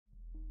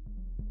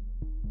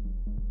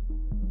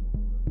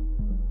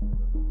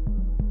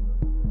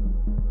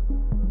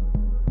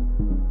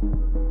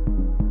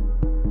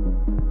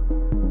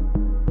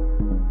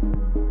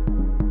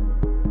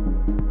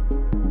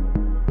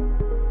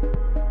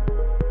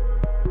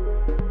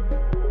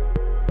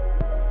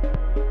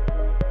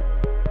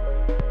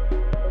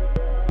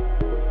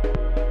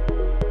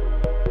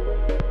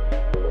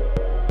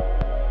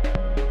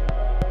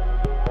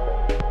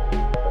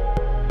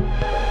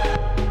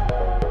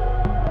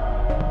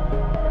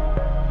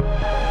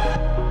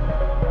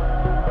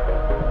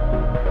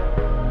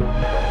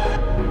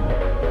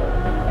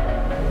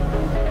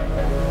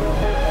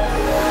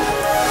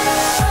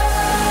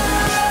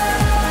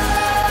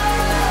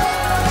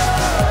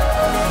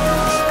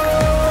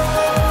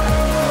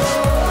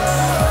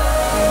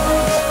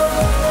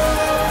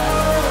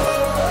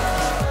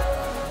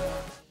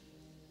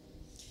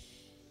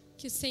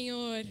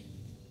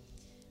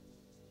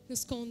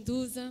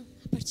casa,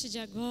 a partir de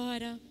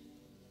agora.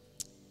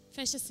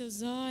 Fecha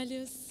seus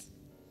olhos.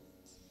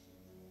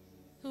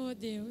 Oh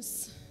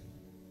Deus.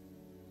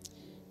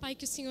 Pai,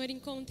 que o Senhor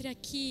encontre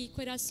aqui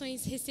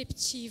corações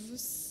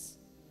receptivos.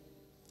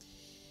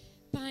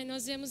 Pai,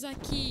 nós viemos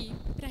aqui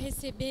para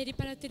receber e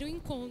para ter um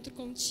encontro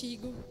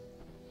contigo.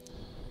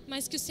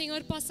 Mas que o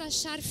Senhor possa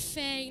achar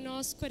fé em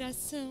nosso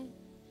coração.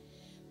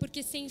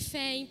 Porque sem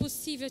fé é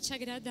impossível te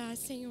agradar,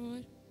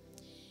 Senhor.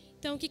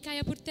 Então que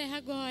caia por terra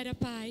agora,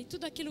 Pai,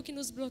 tudo aquilo que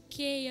nos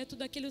bloqueia,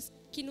 tudo aquilo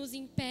que nos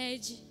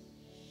impede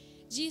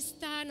de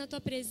estar na Tua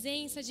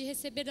presença, de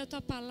receber da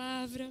Tua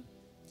palavra.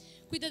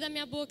 Cuida da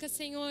minha boca,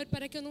 Senhor,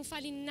 para que eu não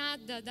fale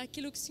nada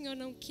daquilo que o Senhor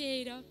não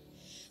queira.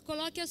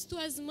 Coloque as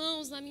Tuas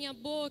mãos na minha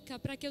boca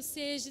para que eu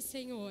seja,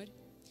 Senhor,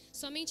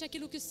 somente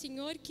aquilo que o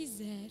Senhor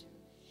quiser.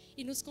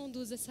 E nos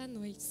conduza essa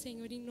noite,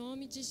 Senhor, em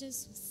nome de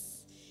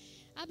Jesus.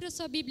 Abra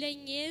sua Bíblia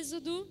em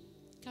Êxodo,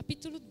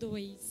 capítulo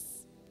 2.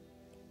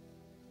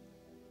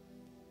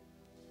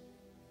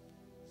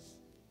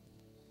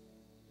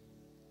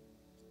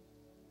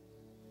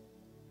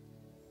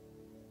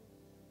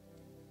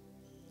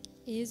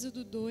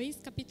 Êxodo 2,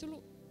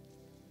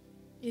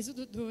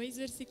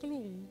 versículo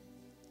 1.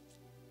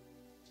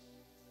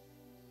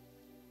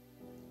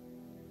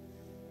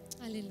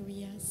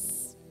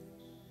 Aleluias.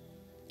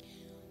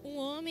 Um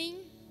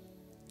homem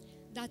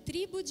da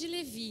tribo de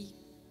Levi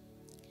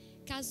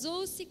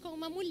casou-se com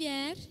uma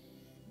mulher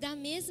da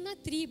mesma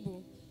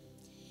tribo.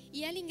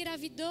 E ela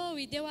engravidou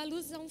e deu à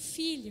luz a um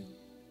filho.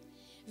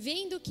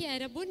 Vendo que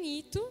era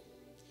bonito,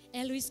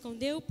 ela o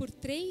escondeu por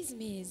 3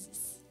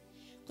 meses.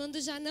 Quando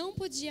já não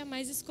podia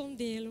mais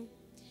escondê-lo,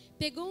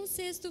 pegou um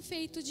cesto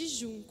feito de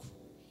junco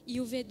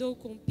e o vedou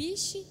com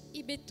piche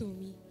e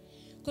betume.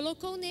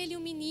 Colocou nele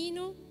um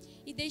menino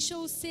e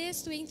deixou o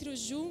cesto entre os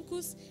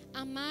juncos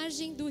à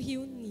margem do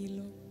rio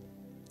Nilo.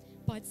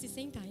 Pode se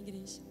sentar,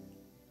 igreja.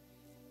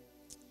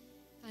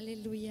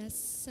 Aleluia,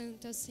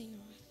 santo é o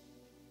Senhor.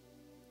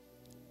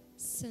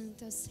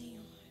 Santo é o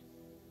Senhor.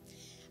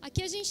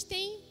 Aqui a gente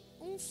tem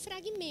um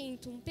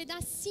fragmento, um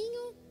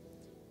pedacinho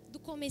do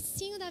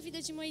comecinho da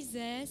vida de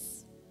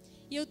Moisés,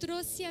 e eu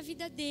trouxe a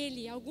vida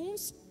dele,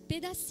 alguns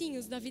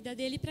pedacinhos da vida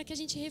dele para que a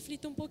gente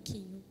reflita um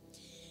pouquinho.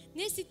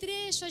 Nesse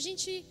trecho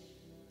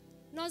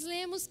nós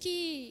lemos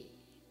que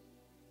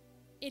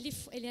ele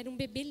era um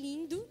bebê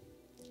lindo,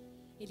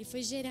 ele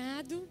foi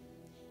gerado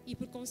e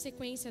por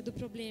consequência do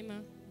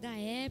problema da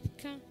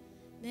época,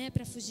 né,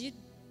 para fugir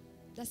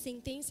da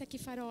sentença que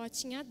Faraó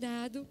tinha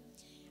dado,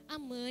 a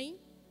mãe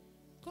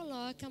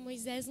coloca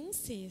Moisés num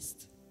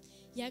cesto.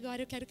 E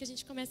agora eu quero que a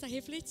gente comece a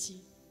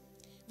refletir.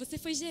 Você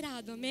foi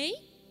gerado, amém?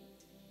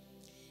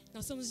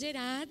 Nós somos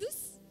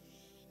gerados.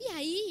 E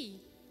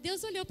aí,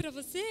 Deus olhou para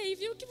você e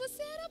viu que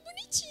você era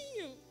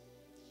bonitinho.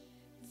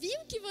 Viu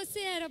que você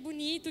era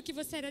bonito, que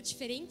você era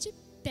diferente.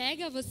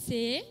 Pega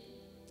você,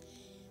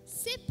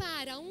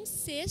 separa um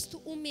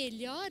cesto, o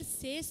melhor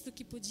cesto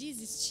que podia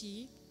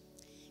existir.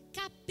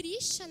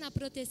 Capricha na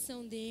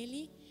proteção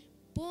dele.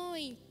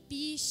 Põe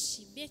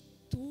piche,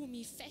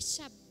 betume,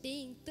 fecha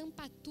bem,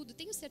 tampa tudo.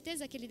 Tenho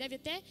certeza que ele deve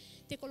até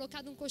ter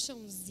colocado um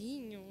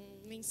colchãozinho,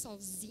 um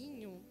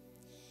lençolzinho.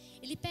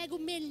 Ele pega o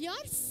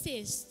melhor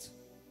cesto,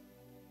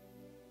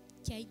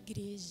 que é a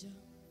igreja.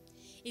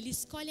 Ele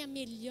escolhe a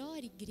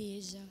melhor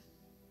igreja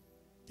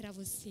para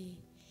você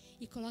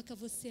e coloca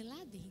você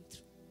lá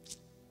dentro.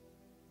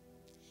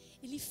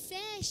 Ele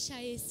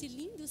fecha esse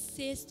lindo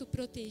cesto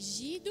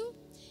protegido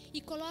e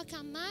coloca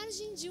à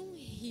margem de um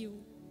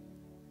rio.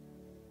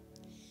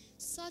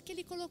 Só que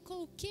ele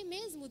colocou o que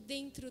mesmo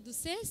dentro do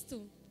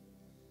cesto?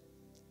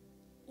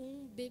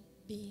 Um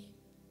bebê.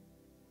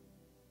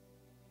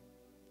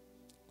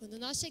 Quando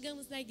nós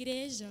chegamos na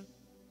igreja,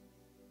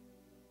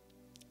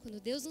 quando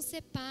Deus nos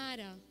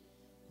separa,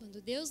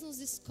 quando Deus nos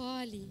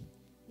escolhe,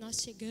 nós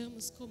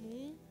chegamos como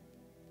um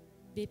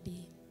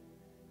bebê.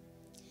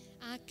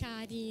 Ah,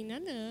 Karina,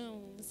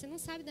 não, você não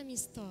sabe da minha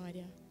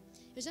história.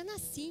 Eu já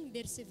nasci em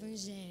berço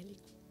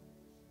evangélico,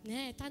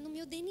 né? Tá no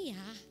meu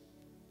DNA.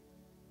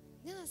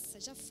 Nossa,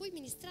 já fui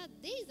ministrada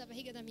desde a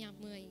barriga da minha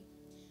mãe.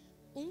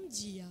 Um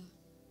dia,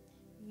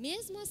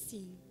 mesmo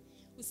assim,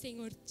 o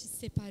Senhor te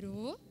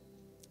separou,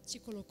 te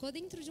colocou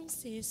dentro de um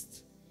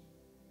cesto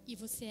e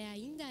você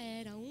ainda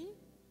era um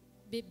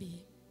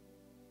bebê.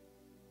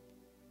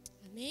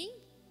 Amém?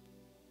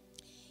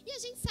 E a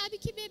gente sabe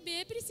que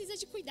bebê precisa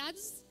de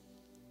cuidados,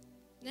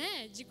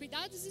 né? De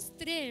cuidados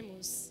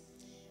extremos.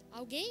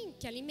 Alguém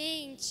que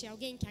alimente,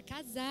 alguém que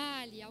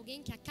acasale,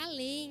 alguém que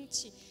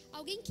acalente,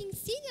 alguém que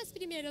ensine as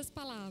primeiras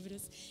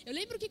palavras. Eu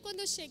lembro que quando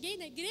eu cheguei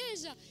na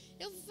igreja,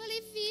 eu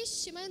falei,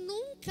 vixe, mas eu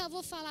nunca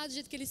vou falar do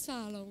jeito que eles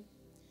falam.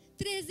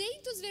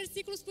 300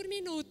 versículos por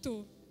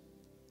minuto.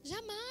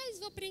 Jamais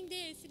vou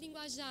aprender esse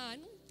linguajar,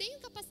 não tenho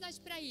capacidade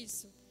para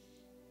isso.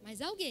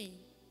 Mas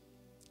alguém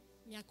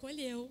me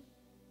acolheu,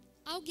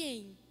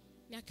 alguém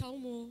me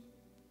acalmou,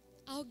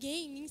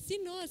 alguém me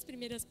ensinou as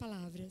primeiras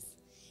palavras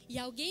e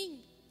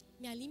alguém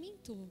me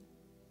alimentou.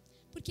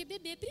 Porque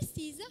bebê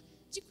precisa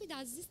de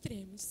cuidados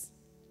extremos.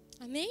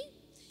 Amém?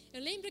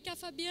 Eu lembro que a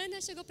Fabiana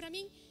chegou para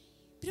mim,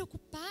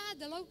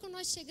 preocupada, logo quando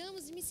nós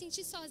chegamos, e me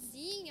senti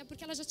sozinha,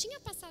 porque ela já tinha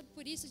passado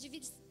por isso, de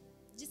vir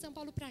de São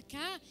Paulo para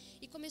cá,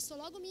 e começou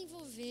logo a me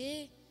envolver,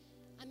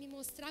 a me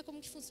mostrar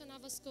como que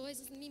funcionavam as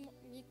coisas,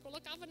 me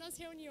colocava nas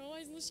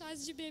reuniões, nos chás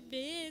de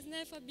bebês,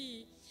 né, Fabi?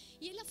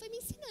 E ela foi me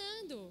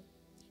ensinando,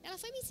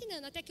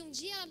 até que um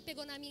dia ela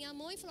pegou na minha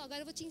mão e falou,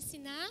 agora eu vou te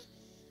ensinar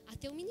a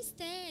ter um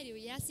ministério,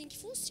 e é assim que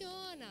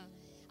funciona.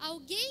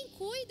 Alguém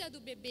cuida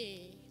do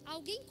bebê,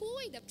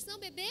 porque senão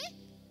o bebê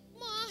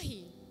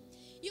morre.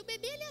 E o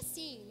bebê, ele é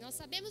assim, nós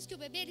sabemos que o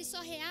bebê, ele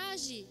só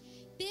reage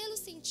pelo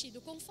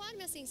sentido,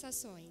 conforme as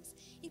sensações.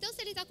 Então,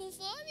 se ele está com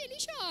fome, ele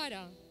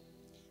chora.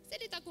 Se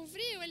ele está com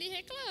frio, ele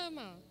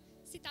reclama.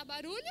 Se está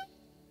barulho,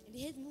 ele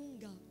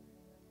resmunga.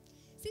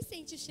 Se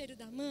sente o cheiro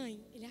da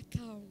mãe, ele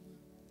acalma.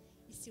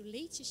 E se o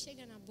leite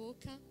chega na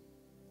boca,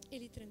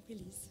 ele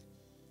tranquiliza.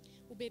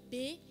 O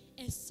bebê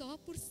é só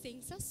por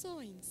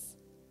sensações.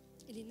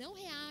 Ele não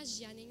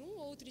reage a nenhum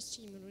outro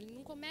estímulo. Ele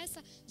não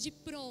começa de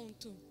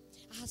pronto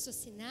a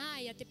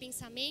raciocinar e a ter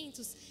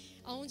pensamentos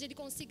onde ele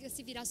consiga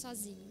se virar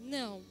sozinho.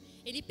 Não,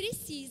 ele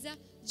precisa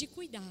de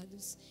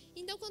cuidados.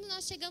 Então, quando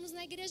nós chegamos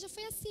na igreja,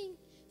 foi assim.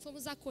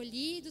 Fomos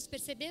acolhidos,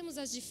 percebemos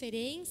as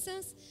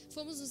diferenças,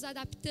 fomos nos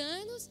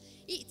adaptando,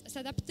 e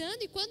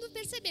quando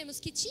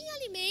percebemos que tinha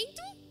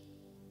alimento,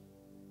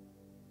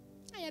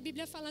 aí a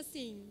Bíblia fala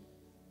assim,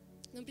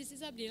 não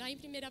precisa abrir, lá em 1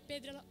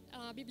 Pedro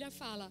a Bíblia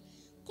fala,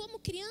 como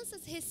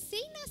crianças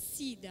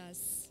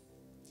recém-nascidas,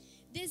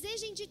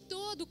 desejem de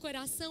todo o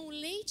coração o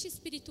leite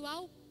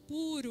espiritual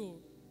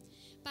puro,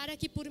 para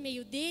que por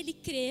meio dele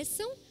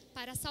cresçam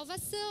para a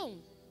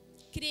salvação.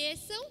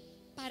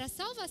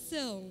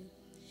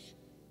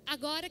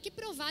 Agora que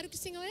provaram que o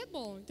Senhor é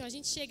bom. Então a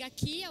gente chega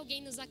aqui,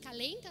 alguém nos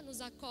acalenta, nos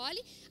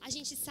acolhe, a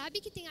gente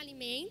sabe que tem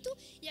alimento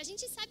e a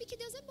gente sabe que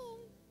Deus é bom.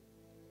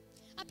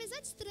 Apesar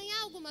de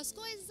estranhar algumas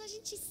coisas, a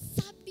gente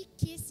sabe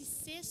que esse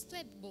cesto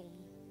é bom.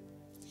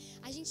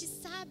 A gente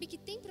sabe que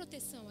tem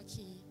proteção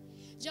aqui.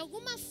 De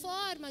alguma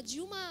forma, de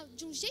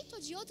um jeito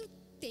ou de outro,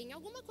 tem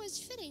alguma coisa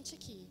diferente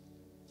aqui.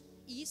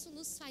 E isso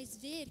nos faz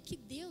ver que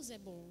Deus é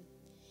bom.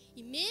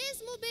 E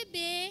mesmo o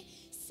bebê,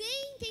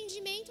 sem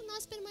entendimento,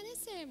 nós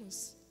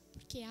permanecemos.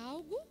 Porque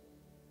algo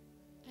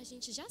a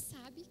gente já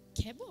sabe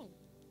que é bom.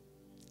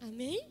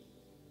 Amém?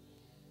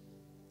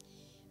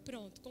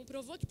 Pronto,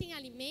 comprovou que tem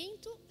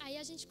alimento, aí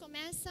a gente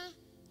começa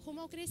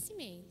rumo ao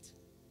crescimento.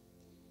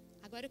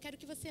 Agora eu quero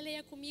que você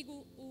leia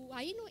comigo,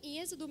 em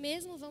Êxodo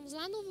mesmo, vamos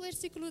lá no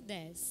versículo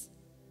 10.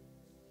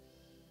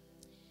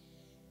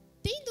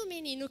 Tendo o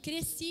menino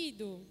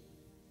crescido,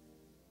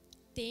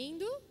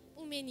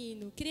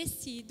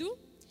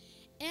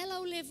 ela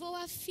o levou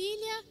à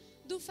filha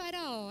do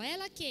faraó.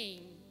 Ela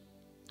quem?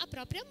 A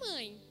própria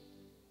mãe,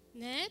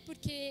 né?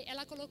 Porque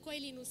ela colocou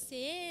ele no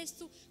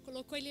cesto,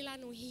 colocou ele lá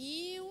no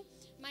rio,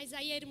 mas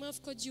aí a irmã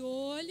ficou de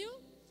olho.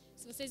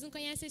 Se vocês não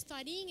conhecem a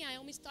historinha,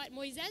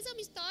 Moisés é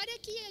uma história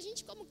que a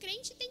gente como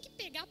crente tem que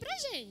pegar pra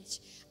gente.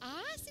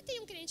 Ah, se tem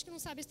um crente que não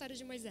sabe a história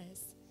de Moisés,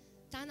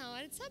 tá na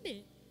hora de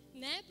saber,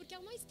 né? Porque é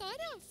uma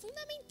história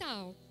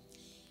fundamental.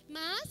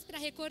 Mas, para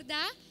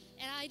recordar,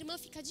 a irmã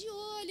fica de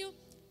olho,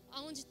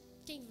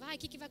 o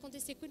que vai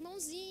acontecer com o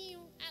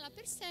irmãozinho. Ela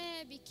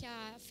percebe que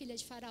a filha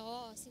de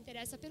Faraó se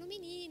interessa pelo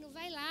menino,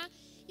 vai lá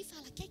e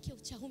fala, quer que eu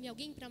te arrume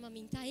alguém para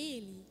amamentar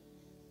ele?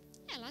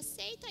 Ela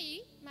aceita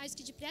aí, mais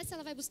que depressa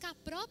ela vai buscar a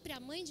própria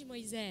mãe de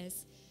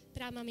Moisés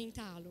para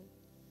amamentá-lo.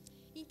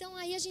 Então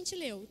aí a gente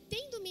leu,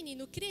 tendo o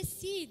menino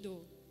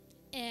crescido,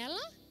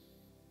 ela,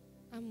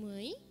 a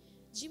mãe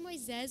de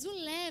Moisés, o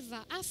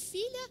leva à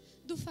filha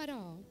do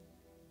faraó.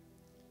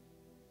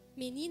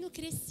 Menino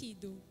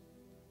crescido,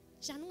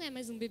 já não é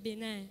mais um bebê,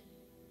 né?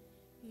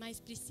 Mas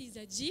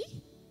precisa de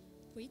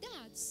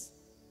cuidados.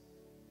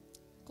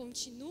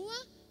 Continua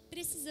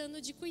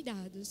precisando de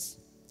cuidados.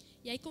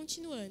 E aí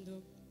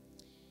continuando,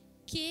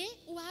 que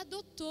o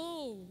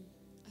adotou,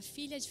 a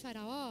filha de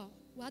Faraó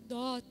o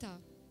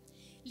adota,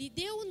 lhe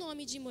deu o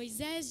nome de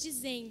Moisés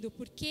dizendo,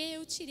 porque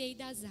eu tirei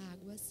das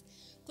águas.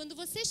 Quando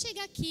você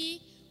chega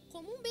aqui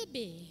como um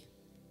bebê,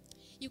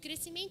 e o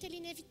crescimento é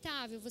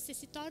inevitável, você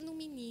se torna um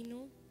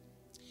menino.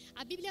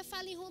 A Bíblia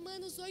fala em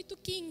Romanos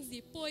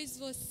 8,15, pois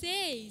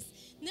vocês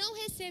não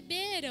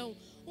receberam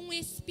um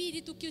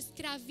espírito que os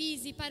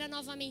escravize para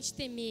novamente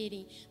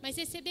temerem, mas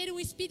receberam um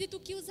espírito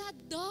que os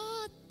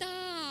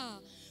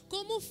adota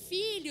como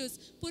filhos,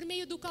 por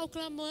meio do qual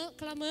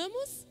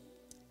clamamos,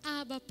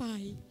 Abba,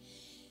 Pai.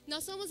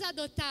 Nós somos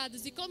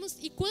adotados e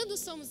quando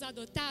somos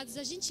adotados,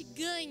 a gente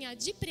ganha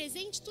de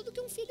presente tudo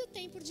que um filho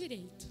tem por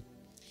direito.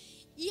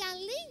 E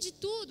além de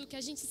tudo que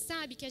a gente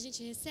sabe que a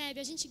gente recebe,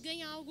 a gente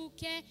ganha algo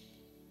que é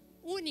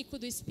único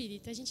do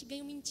Espírito. A gente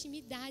ganha uma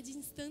intimidade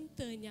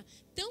instantânea,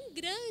 tão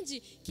grande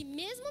que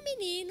mesmo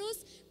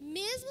meninos,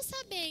 mesmo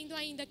sabendo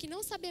ainda que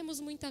não sabemos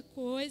muita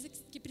coisa,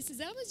 que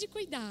precisamos de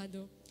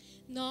cuidado,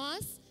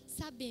 nós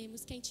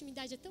sabemos que a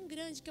intimidade é tão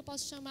grande que eu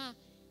posso chamar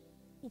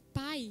o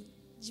pai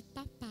de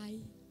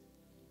papai,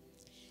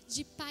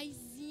 de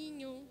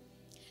paizinho.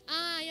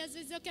 Ai, às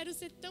vezes eu quero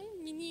ser tão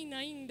menina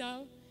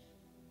ainda,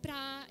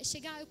 para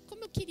chegar,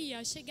 como eu queria,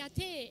 chegar a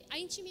ter a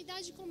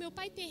intimidade com meu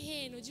pai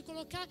terreno, de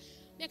colocar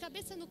minha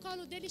cabeça no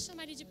colo dele e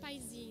chamar ele de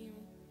paizinho.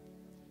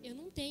 Eu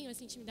não tenho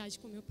essa intimidade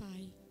com meu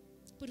pai,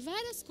 por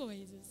várias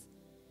coisas.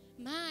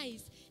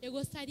 Mas eu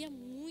gostaria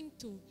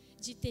muito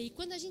de ter. E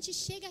quando a gente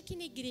chega aqui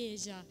na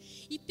igreja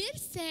e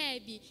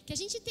percebe que a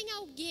gente tem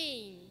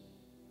alguém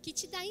que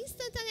te dá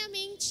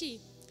instantaneamente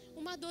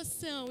uma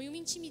adoção e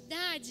uma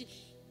intimidade,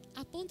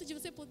 a ponto de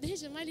você poder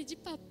chamar ele de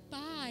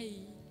papai.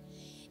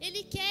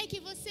 Ele quer que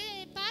você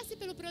passe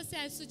pelo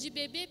processo de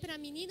bebê para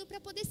menino para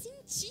poder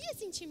sentir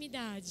essa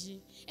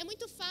intimidade. É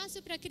muito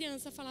fácil para a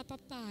criança falar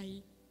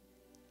papai.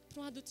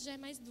 Para um adulto já é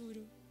mais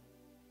duro,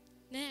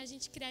 né? A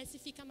gente cresce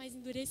e fica mais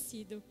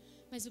endurecido,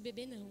 mas o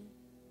bebê não.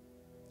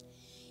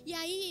 E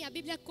aí a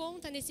Bíblia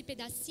conta nesse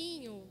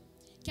pedacinho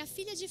que a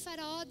filha de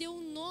Faraó deu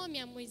um nome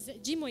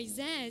de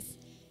Moisés,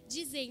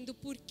 dizendo: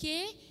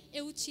 porque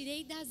eu o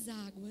tirei das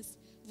águas,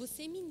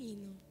 você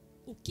menino,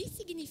 o que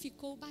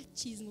significou o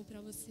batismo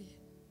para você?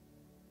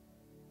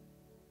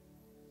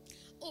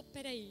 Oh,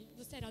 peraí,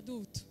 você era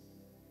adulto?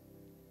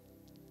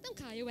 Não,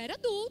 cara, eu era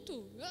adulto,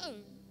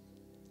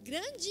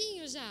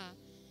 grandinho já.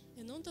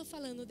 Eu não estou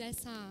falando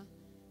dessa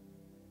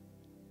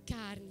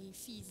carne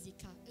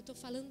física, eu estou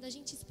falando da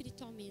gente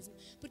espiritual mesmo.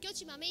 Porque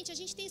ultimamente a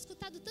gente tem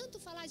escutado tanto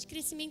falar de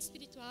crescimento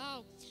espiritual,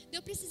 de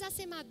eu precisar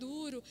ser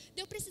maduro,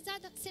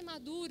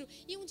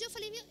 E um dia eu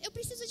falei, eu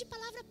preciso de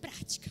palavra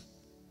prática.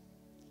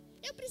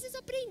 Eu preciso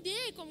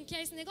aprender como que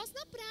é esse negócio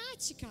na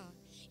prática.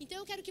 Então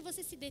eu quero que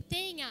você se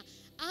detenha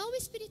ao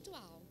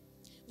espiritual.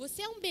 Você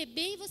é um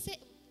bebê e você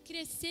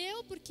cresceu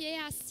porque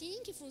é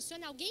assim que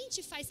funciona. Alguém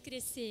te faz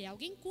crescer,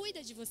 alguém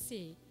cuida de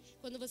você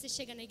quando você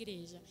chega na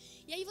igreja.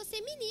 E aí você,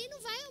 menino,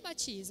 vai ao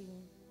batismo.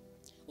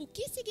 O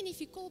que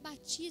significou o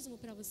batismo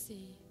para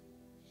você?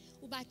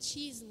 O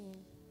batismo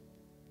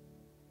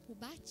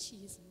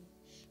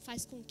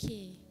faz com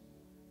que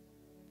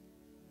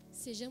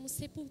sejamos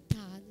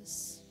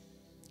sepultados,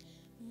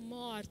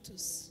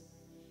 mortos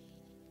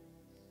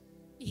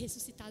e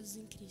ressuscitados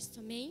em Cristo,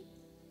 amém?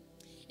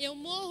 Eu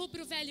morro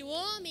para o velho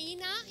homem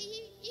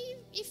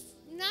e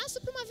nasço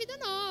para uma vida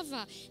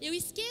nova. Eu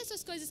esqueço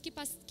as coisas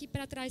que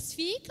para trás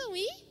ficam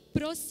e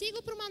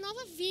prossigo para uma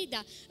nova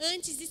vida.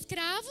 Antes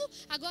escravo,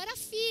 agora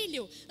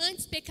filho.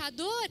 Antes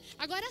pecador,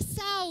 agora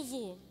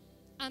salvo.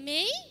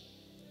 Amém?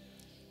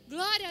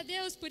 Glória a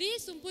Deus por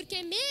isso,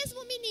 porque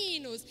mesmo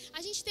meninos,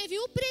 a gente teve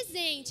o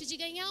presente de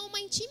ganhar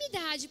uma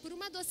intimidade por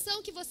uma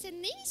adoção que você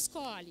nem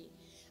escolhe.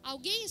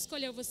 Alguém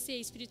escolheu você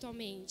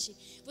espiritualmente.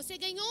 Você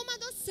ganhou uma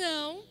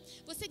adoção,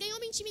 você ganhou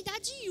uma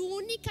intimidade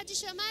única de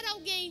chamar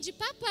alguém de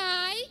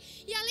papai.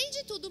 E além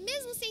de tudo,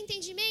 mesmo sem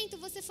entendimento,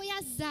 você foi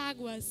às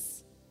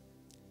águas.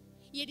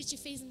 E ele te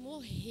fez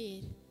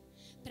morrer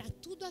para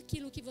tudo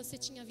aquilo que você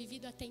tinha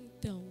vivido até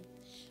então.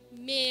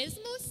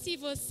 Mesmo se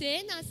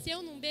você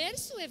nasceu num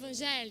berço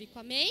evangélico,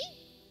 amém?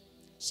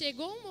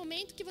 Chegou um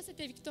momento que você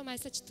teve que tomar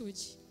essa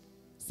atitude,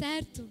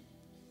 certo?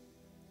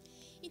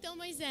 Então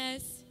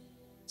Moisés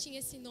tinha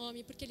esse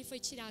nome porque ele foi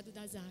tirado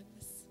das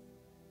águas.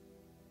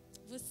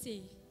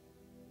 Você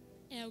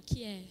é o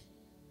que é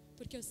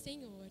porque o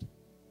Senhor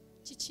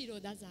te tirou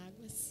das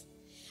águas.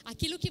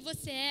 Aquilo que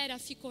você era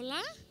ficou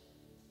lá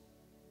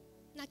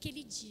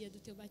naquele dia do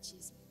teu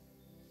batismo.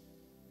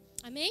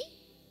 Amém?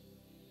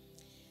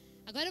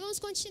 Agora vamos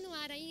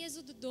continuar aí em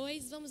Êxodo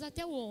 2, vamos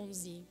até o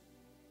 11.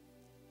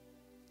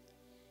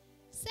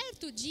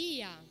 Certo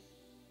dia,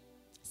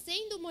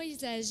 sendo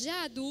Moisés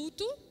já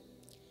adulto,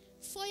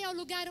 foi ao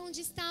lugar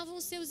onde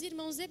estavam seus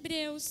irmãos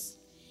hebreus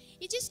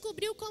e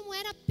descobriu como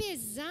era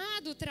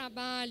pesado o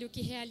trabalho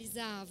que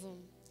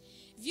realizavam.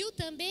 Viu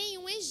também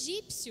um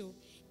egípcio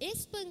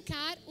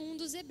espancar um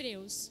dos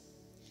hebreus.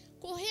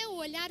 Correu o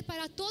olhar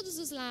para todos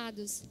os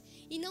lados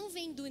e, não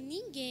vendo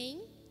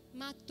ninguém,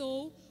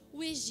 matou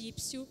o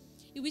egípcio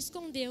e o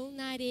escondeu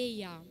na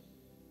areia.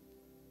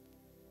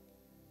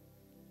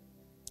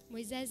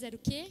 Moisés era o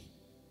quê?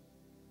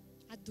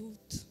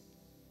 Adulto.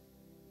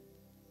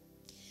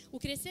 O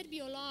crescer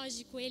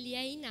biológico, ele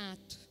é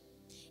inato.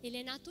 Ele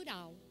é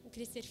natural, o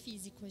crescer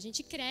físico. A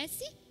gente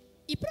cresce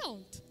e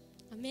pronto.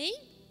 Amém?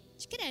 A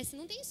gente cresce,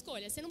 não tem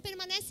escolha. Você não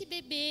permanece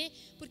bebê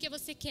porque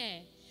você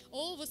quer.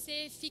 Ou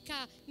você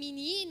fica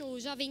menino,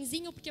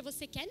 jovenzinho porque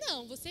você quer.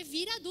 Não, você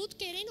vira adulto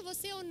querendo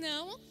você ou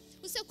não.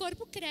 O seu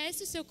corpo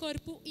cresce, o seu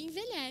corpo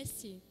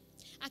envelhece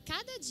a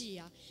cada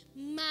dia.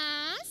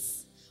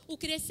 Mas o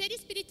crescer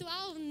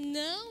espiritual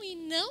não e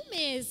não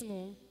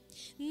mesmo.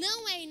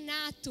 Não é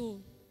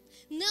inato,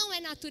 não é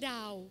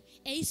natural,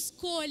 é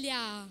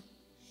escolha.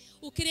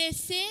 O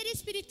crescer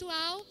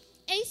espiritual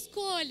é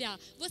escolha.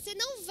 Você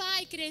não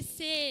vai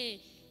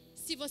crescer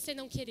se você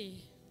não querer.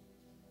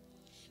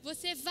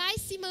 Você vai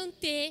se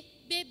manter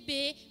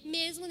bebê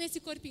mesmo nesse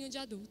corpinho de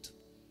adulto.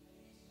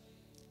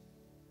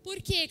 Por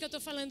que eu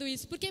estou falando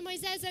isso? Porque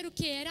Moisés era o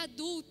quê? Era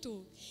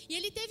adulto. E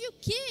ele teve o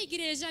quê,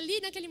 igreja,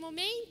 ali naquele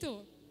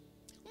momento?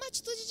 Uma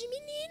atitude de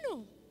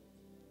menino.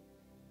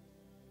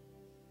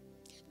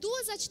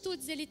 Duas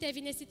atitudes ele teve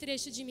nesse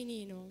trecho de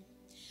menino.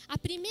 A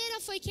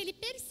primeira foi que ele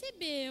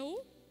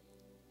percebeu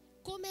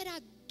como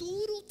era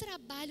duro o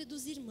trabalho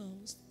dos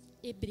irmãos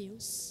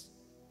hebreus.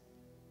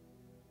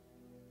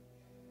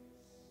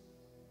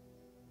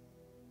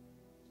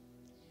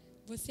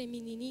 Você,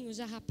 menininho,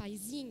 já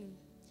rapazinho,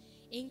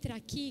 entra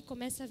aqui e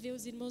começa a ver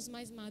os irmãos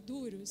mais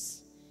maduros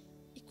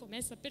e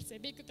começa a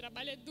perceber que o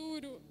trabalho é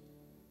duro.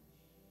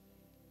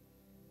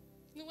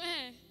 Não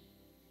é?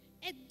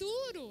 É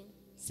duro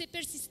ser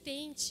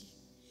persistente,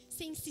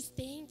 ser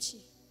insistente,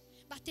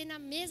 bater na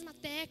mesma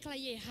tecla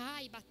e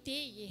errar, e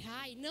bater e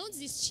errar e não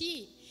desistir.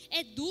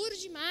 É duro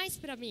demais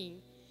para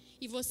mim.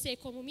 E você,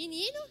 como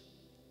menino,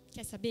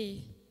 quer saber?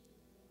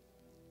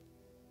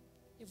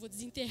 Eu vou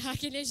desenterrar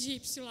aquele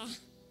egípcio lá.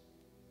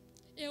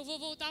 Eu vou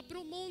voltar para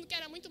o mundo que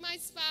era muito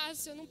mais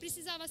fácil. Eu não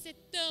precisava ser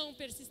tão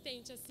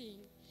persistente assim.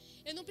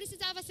 Eu não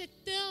precisava ser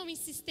tão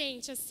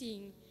insistente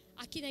assim.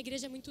 Aqui na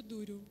igreja é muito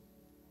duro.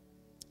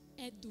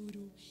 É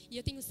duro. E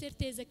eu tenho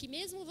certeza que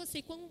mesmo você,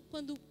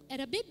 quando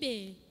era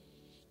bebê,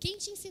 quem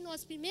te ensinou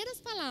as primeiras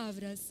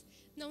palavras,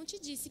 não te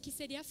disse que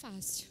seria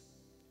fácil.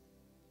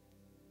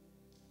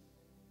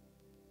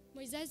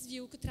 Moisés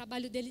viu que o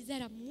trabalho deles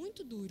era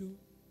muito duro.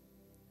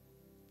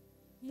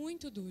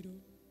 Muito duro.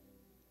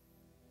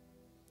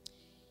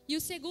 E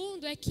o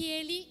segundo é que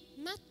ele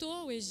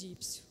matou o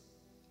egípcio.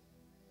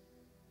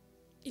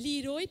 Ele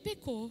irou e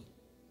pecou.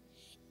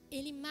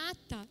 Ele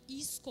mata e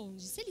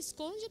esconde. Se ele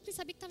esconde, é porque ele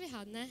sabia que estava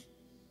errado, né?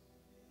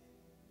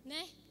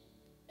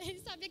 Ele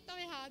sabia que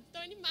estava errado.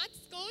 Então ele mata e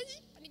esconde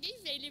para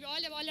ninguém ver. Ele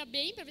olha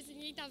bem para ver se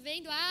ninguém está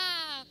vendo.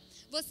 Ah,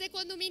 você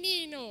quando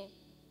menino.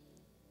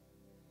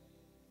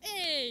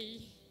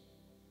 Ei,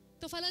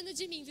 estou falando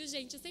de mim, viu,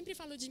 gente? Eu sempre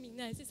falo de mim,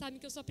 né? Vocês sabem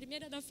que eu sou a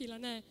primeira da fila,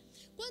 né?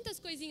 Quantas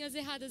coisinhas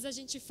erradas a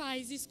gente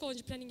faz e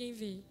esconde para ninguém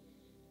ver?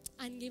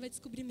 Ah, ninguém vai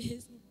descobrir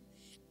mesmo.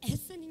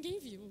 Essa ninguém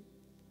viu.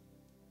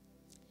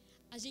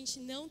 A gente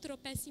não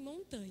tropeça em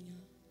montanha.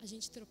 A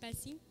gente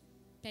tropeça em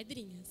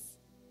pedrinhas.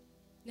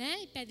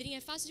 Né? E pedrinha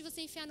é fácil de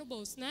você enfiar no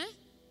bolso, né?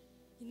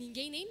 E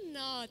ninguém nem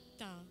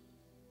nota.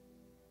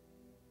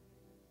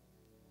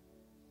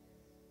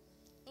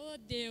 Oh,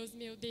 Deus,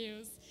 meu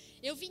Deus.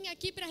 Eu vim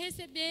aqui para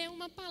receber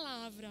uma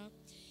palavra.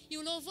 E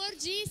o louvor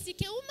disse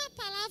que uma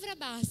palavra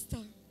basta.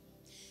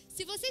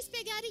 Se vocês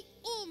pegarem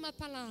uma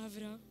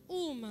palavra,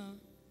 uma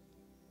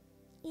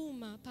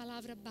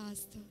palavra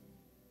basta.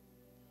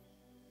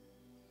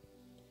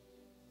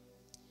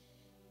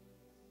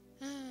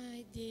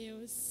 Ai,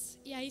 Deus.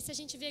 E aí, se a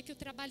gente vê que o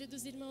trabalho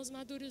dos irmãos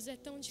maduros é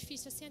tão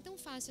difícil assim, é tão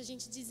fácil a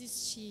gente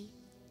desistir,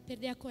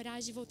 perder a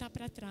coragem e voltar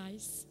para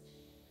trás.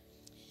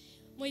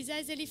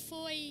 Moisés, ele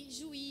foi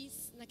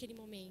juiz naquele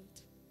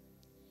momento.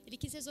 Ele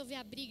quis resolver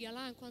a briga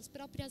lá com as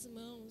próprias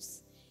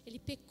mãos. Ele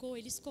pecou,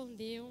 ele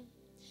escondeu.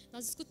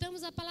 Nós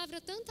escutamos a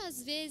palavra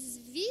tantas vezes,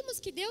 vimos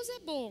que Deus é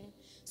bom,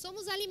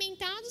 somos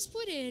alimentados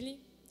por Ele,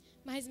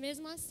 mas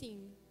mesmo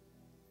assim,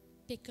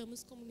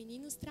 pecamos como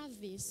meninos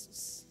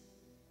travessos.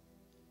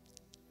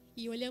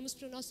 E olhamos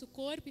para o nosso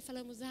corpo e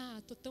falamos, já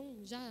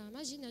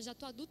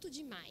estou adulto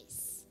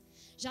demais.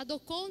 Já dou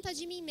conta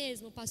de mim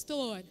mesmo,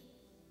 pastor.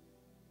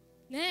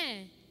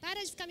 Né?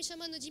 Para de ficar me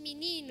chamando de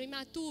menino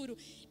imaturo.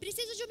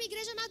 Preciso de uma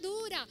igreja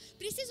madura.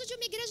 Preciso de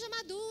uma igreja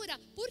madura.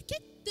 Por que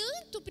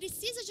tanto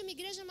precisa de uma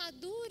igreja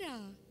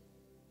madura?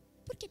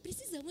 Porque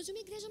precisamos de uma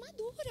igreja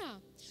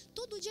madura.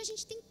 Todo dia a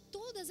gente tem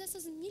todas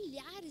essas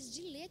milhares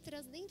de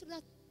letras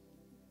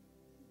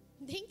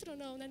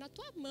na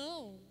tua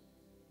mão.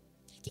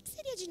 O que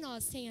seria de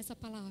nós sem essa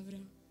palavra?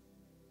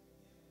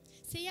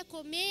 Você ia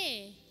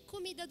comer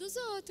comida dos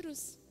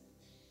outros.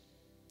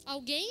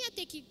 Alguém ia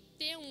ter que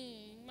ter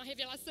uma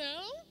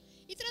revelação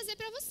e trazer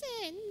para você.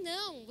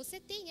 Não,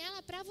 você tem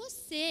ela para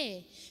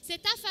você. Você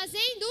está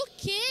fazendo o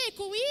que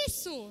com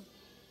isso?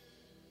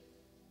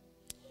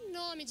 Em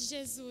nome de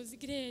Jesus,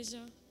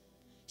 igreja.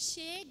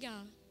 Chega.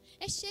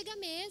 Chega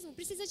mesmo.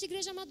 Precisa de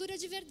igreja madura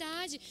de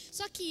verdade.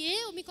 Só que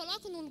eu me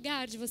coloco no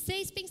lugar de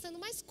vocês pensando,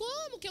 mas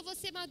como que eu vou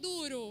ser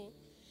maduro?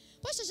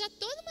 Poxa, já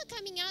estou numa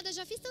caminhada,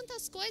 já fiz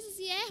tantas coisas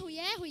e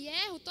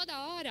erro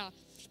toda hora.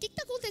 O que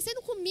está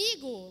acontecendo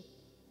comigo?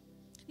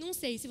 Não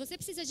sei, se você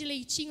precisa de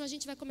leitinho, a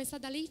gente vai começar a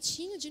dar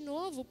leitinho de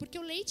novo, porque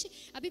o leite,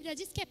 a Bíblia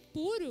diz que é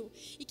puro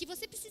e que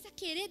você precisa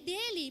querer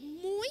dele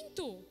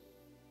muito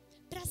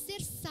para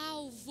ser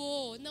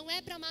salvo, não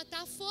é para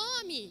matar a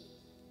fome,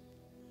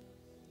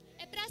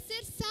 é para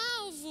ser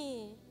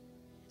salvo.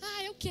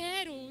 Ah, eu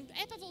quero,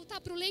 é para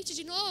voltar para o leite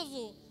de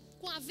novo,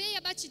 com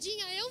aveia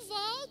batidinha, eu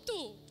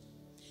volto.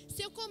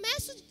 Se eu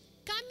começo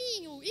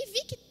caminho e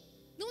vi que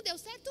não deu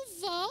certo,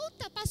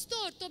 volta,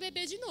 pastor, estou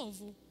bebê de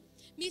novo.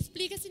 Me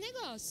explica esse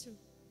negócio.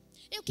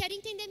 Eu quero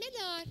entender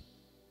melhor.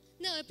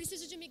 Não, eu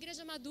preciso de uma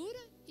igreja madura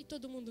e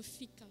todo mundo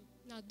fica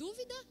na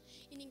dúvida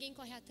e ninguém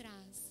corre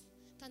atrás.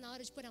 Está na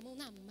hora de pôr a mão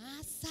na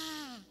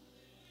massa.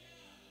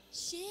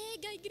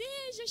 Chega,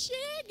 igreja,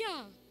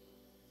 chega.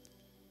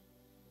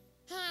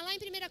 Lá em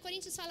 1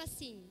 Coríntios fala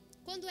assim: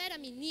 quando era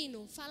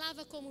menino,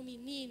 falava como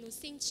menino,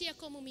 sentia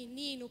como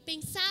menino,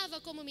 pensava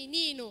como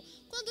menino.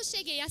 Quando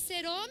cheguei a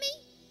ser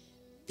homem,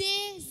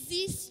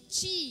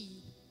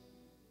 desisti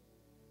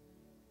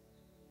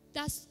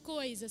das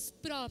coisas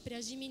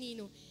próprias de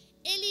menino.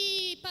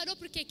 Ele parou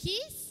porque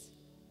quis?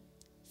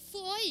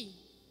 Foi.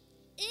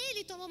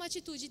 Ele tomou uma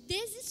atitude,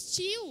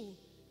 desistiu.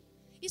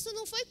 Isso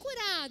não foi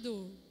curado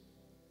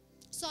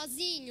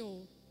sozinho,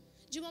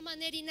 de uma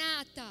maneira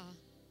inata.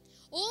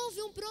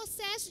 Houve um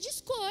processo de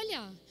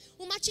escolha,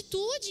 uma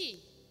atitude.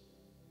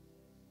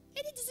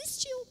 Ele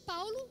desistiu,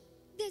 Paulo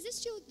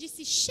desistiu,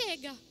 disse: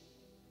 chega,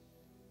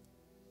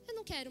 eu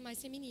não quero mais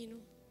ser menino.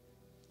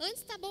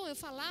 Antes tá bom, eu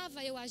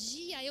falava, eu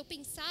agia, eu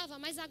pensava,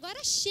 mas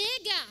agora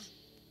chega.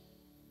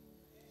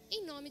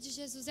 Em nome de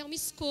Jesus, é uma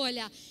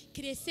escolha.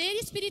 Crescer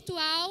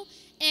espiritual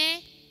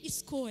é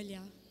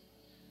escolha.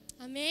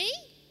 Amém?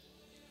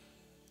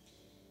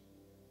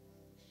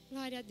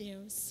 Glória a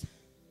Deus.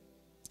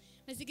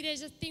 Mas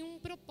igreja, tem um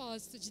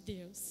propósito de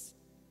Deus.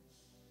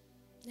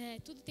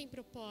 Tudo tem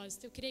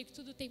propósito. Eu creio que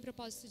tudo tem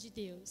propósito de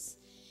Deus.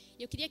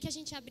 Eu queria que a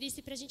gente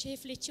abrisse para a gente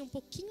refletir um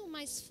pouquinho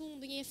mais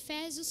fundo em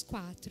Efésios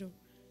 4.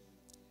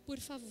 Por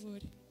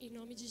favor, em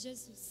nome de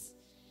Jesus.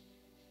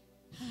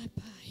 Ah,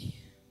 Pai.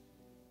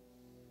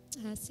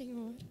 Ah,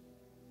 Senhor.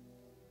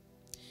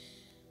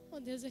 Oh,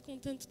 Deus, é com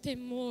tanto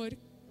temor,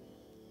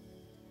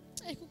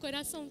 é com o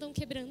coração tão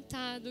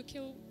quebrantado que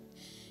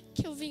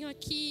eu venho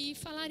aqui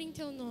falar em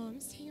Teu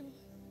nome, Senhor.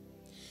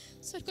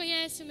 O Senhor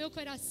conhece o meu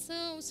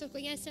coração, o Senhor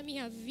conhece a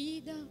minha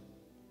vida.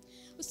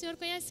 O Senhor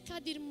conhece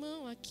cada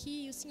irmão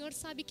aqui. O Senhor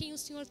sabe quem o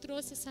Senhor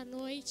trouxe essa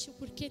noite, o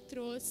porquê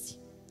trouxe.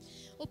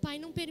 Oh, Pai,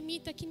 não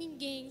permita que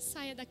ninguém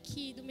saia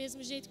daqui do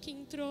mesmo jeito que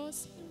entrou,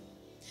 Senhor.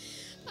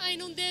 Pai,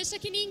 não deixa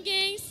que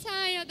ninguém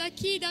saia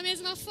daqui da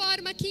mesma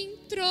forma que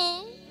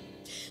entrou.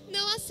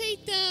 Não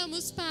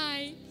aceitamos,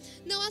 Pai.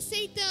 Não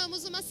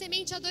aceitamos uma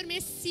semente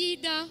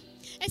adormecida.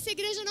 Essa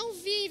igreja não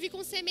vive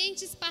com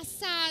sementes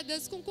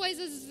passadas, com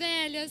coisas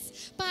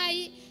velhas.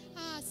 Pai,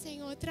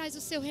 Senhor, traz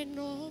o seu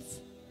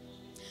renovo.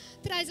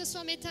 Traz a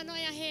sua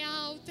metanoia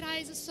real,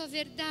 traz a sua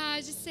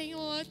verdade,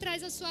 Senhor.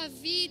 Traz a sua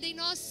vida em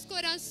nossos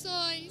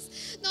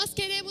corações. Nós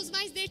queremos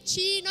mais de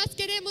Ti, nós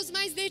queremos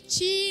mais de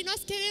Ti,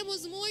 nós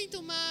queremos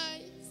muito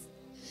mais.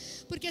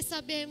 Porque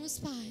sabemos,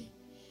 Pai,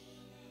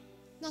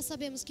 nós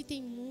sabemos que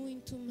tem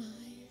muito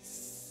mais.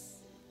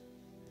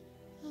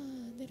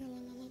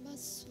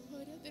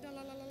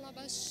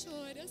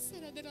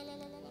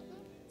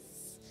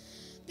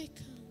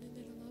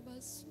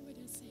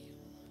 Senhor.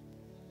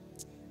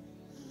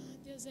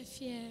 Deus é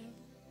fiel.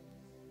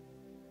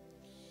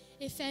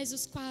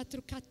 Efésios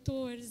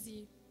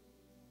 4:14.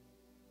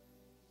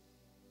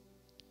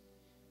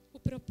 O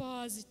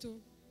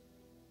propósito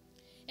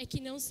é que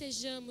não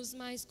sejamos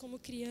mais como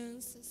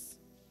crianças,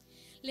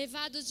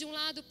 levados de um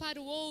lado para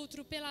o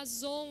outro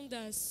pelas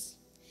ondas,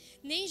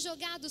 nem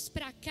jogados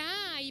para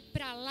cá e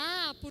para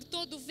lá por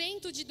todo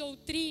vento de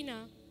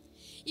doutrina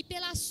e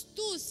pela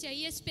astúcia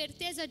e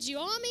esperteza de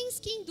homens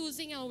que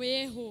induzem ao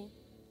erro.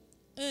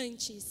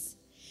 Antes,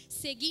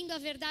 seguindo a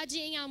verdade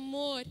em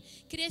amor,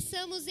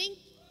 cresçamos em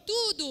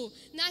tudo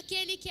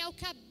naquele que é o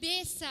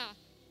cabeça,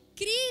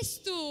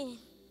 Cristo.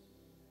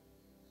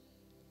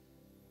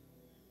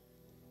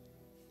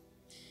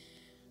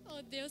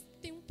 Oh, Deus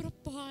tem um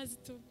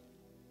propósito.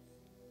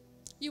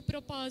 E o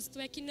propósito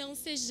é que não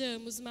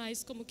sejamos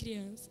mais como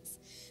crianças.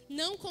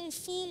 Não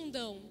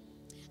confundam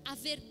a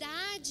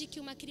verdade que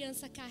uma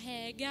criança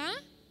carrega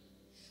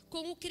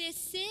com o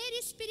crescer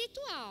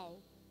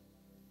espiritual.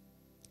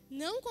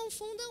 Não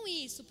confundam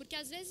isso, porque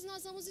às vezes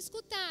nós vamos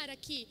escutar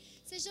aqui: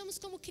 sejamos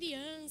como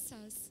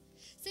crianças.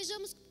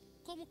 Sejamos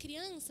como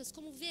crianças,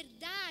 como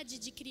verdade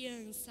de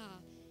criança.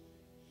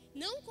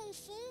 Não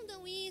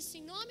confundam isso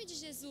em nome de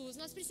Jesus.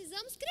 Nós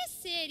precisamos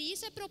crescer e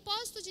isso é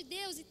propósito de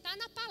Deus e está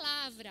na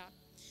palavra.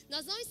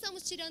 Nós não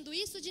estamos tirando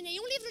isso de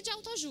nenhum livro de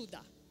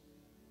autoajuda,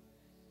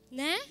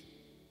 né?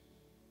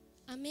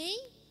 Amém?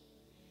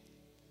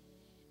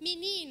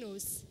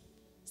 Meninos,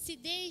 se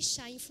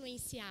deixa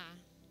influenciar.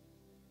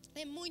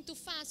 É muito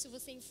fácil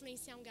você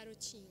influenciar um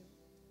garotinho.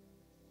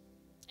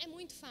 É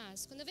muito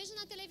fácil. Quando eu vejo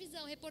na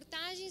televisão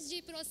reportagens de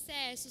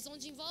processos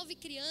onde envolve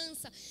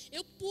criança,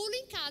 eu pulo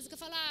em casa, que eu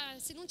falo: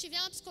 se não tiver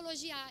uma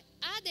psicologia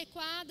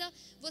adequada,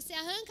 você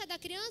arranca da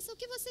criança o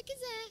que você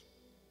quiser.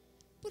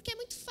 Porque é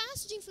muito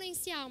fácil de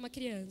influenciar uma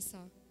criança.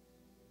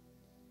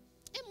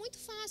 É muito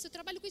fácil, eu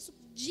trabalho com isso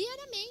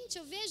diariamente.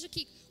 Eu vejo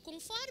que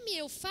conforme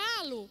eu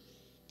falo,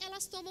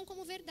 elas tomam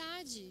como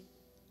verdade.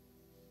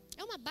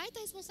 É uma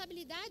baita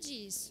responsabilidade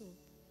isso.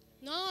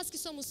 Nós que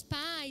somos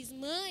pais,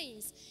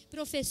 mães,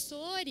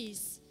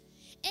 professores,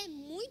 é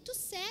muito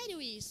sério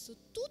isso.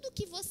 Tudo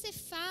que você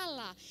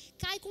fala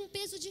cai com um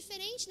peso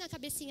diferente na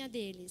cabecinha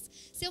deles.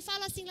 Se eu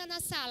falo assim lá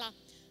na sala: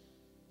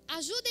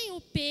 ajudem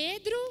o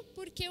Pedro,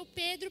 porque o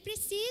Pedro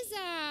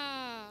precisa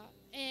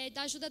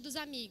da ajuda dos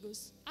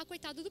amigos.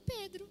 Coitado do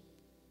Pedro.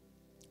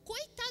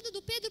 Coitado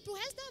do Pedro pro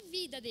resto da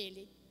vida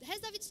dele. O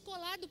resto da vida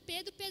escolar do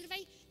Pedro, Pedro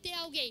vai ter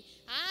alguém: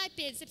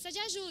 Pedro, você precisa de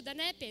ajuda,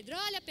 né, Pedro?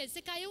 Olha, Pedro,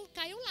 você caiu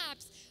um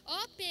lápis.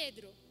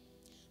 Pedro.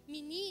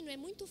 Menino é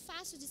muito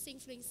fácil de ser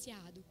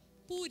influenciado.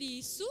 Por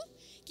isso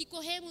que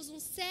corremos um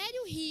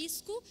sério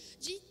risco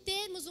de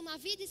termos uma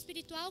vida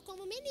espiritual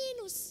como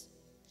meninos.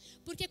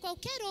 Porque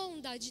qualquer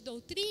onda de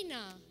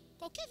doutrina,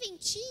 qualquer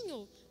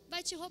ventinho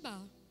vai te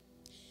roubar.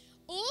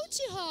 Ou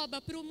te rouba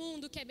para o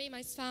mundo que é bem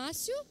mais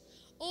fácil,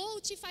 ou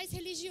te faz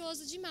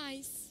religioso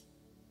demais.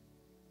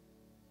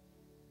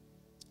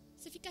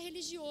 Você fica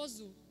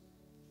religioso.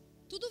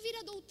 Tudo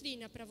vira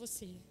doutrina para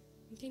você.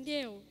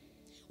 Entendeu?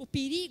 O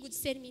perigo de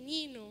ser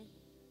menino.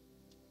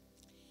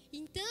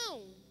 Então,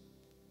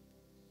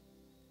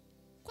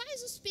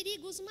 quais os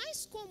perigos mais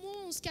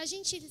comuns que a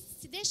gente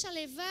se deixa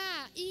levar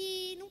e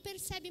não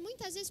percebe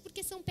muitas vezes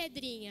porque são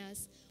pedrinhas?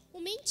 O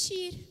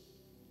mentir.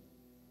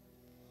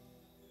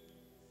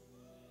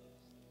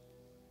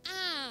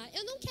 Ah,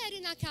 eu não quero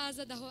ir na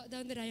casa da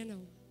Andréia,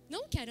 não.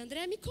 Não quero. A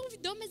Andréia me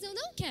convidou, mas eu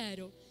não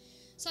quero.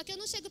 Só que eu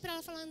não chego para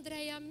ela e falo,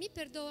 Andréia, me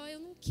perdoa, eu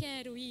não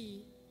quero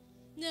ir.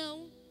 Não.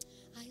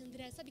 Ai,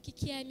 Andréia, sabe o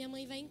que é? Minha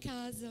mãe vai em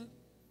casa.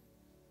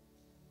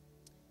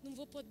 Não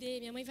vou poder,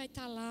 minha mãe vai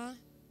estar lá.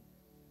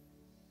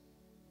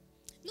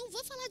 Não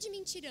vou falar de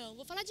mentirão,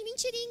 vou falar de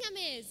mentirinha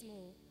mesmo.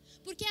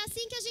 Porque é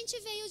assim que a gente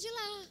veio de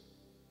lá.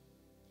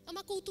 É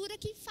uma cultura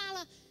que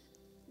fala,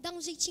 dá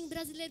um jeitinho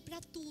brasileiro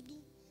para tudo.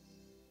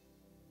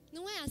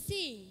 Não é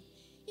assim?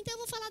 Então eu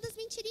vou falar das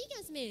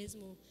mentirinhas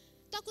mesmo.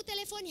 Toca o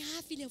telefone,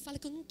 filha, fala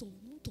que eu não tô.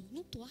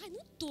 Ai,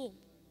 não tô.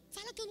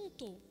 Fala que eu não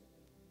tô.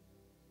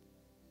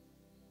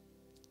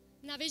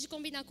 Na vez de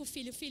combinar com o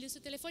filho, se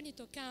o telefone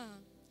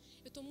tocar,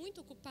 eu estou muito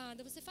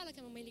ocupada, você fala que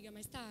a mamãe liga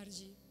mais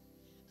tarde?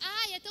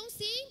 Ai, é tão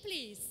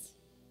simples.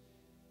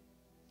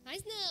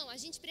 Mas não, a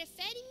gente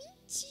prefere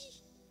mentir.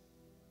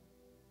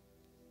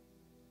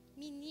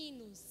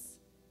 Meninos,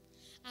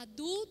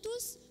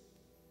 adultos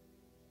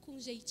com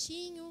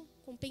jeitinho,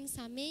 com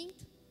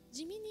pensamento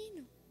de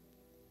menino.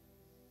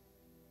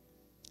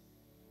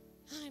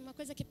 Ai, uma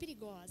coisa que é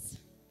perigosa,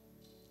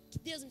 que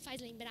Deus me faz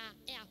lembrar,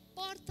 é a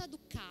porta do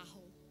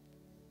carro.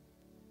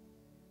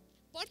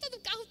 Porta do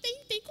carro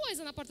tem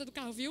coisa na porta do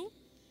carro, viu?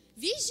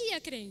 Vigia,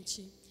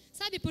 crente.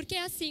 Sabe, porque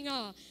é assim,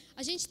 ó,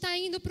 a gente está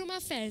indo para uma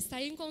festa,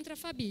 aí encontra a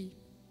Fabi.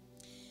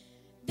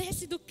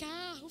 Desce do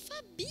carro,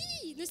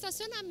 Fabi, no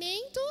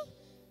estacionamento,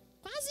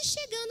 quase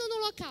chegando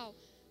no local.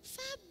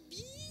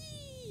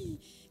 Fabi,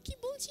 que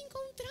bom te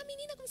encontrar,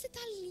 menina, como você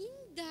está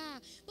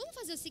linda. Vamos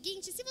fazer o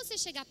seguinte, se você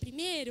chegar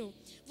primeiro,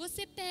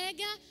 você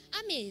pega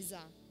a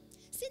mesa.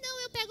 Se não,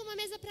 eu pego uma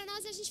mesa para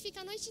nós e a gente fica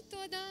a noite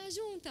toda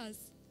juntas.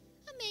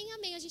 Amém,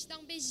 amém. A gente dá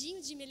um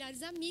beijinho de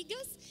melhores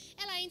amigas.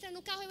 Ela entra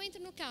no carro, eu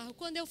entro no carro.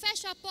 Quando eu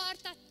fecho a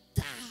porta,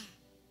 tá!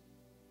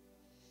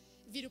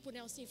 Viro pro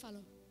Nelson e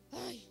falo,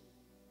 ai,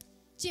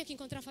 tinha que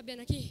encontrar a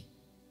Fabiana aqui.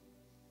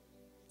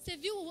 Você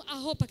viu a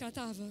roupa que ela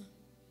tava?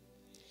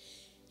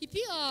 E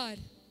pior,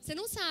 você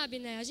não sabe,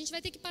 né? A gente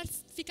vai ter que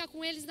ficar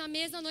com eles na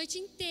mesa a noite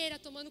inteira,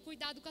 tomando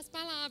cuidado com as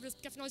palavras,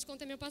 porque afinal de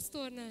contas é meu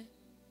pastor, né?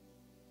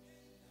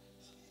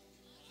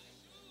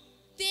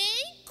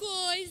 Tem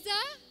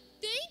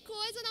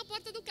coisa na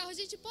porta do carro, a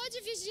gente pode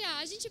vigiar,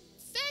 a gente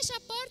fecha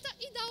a porta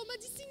e dá uma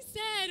de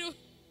sincero.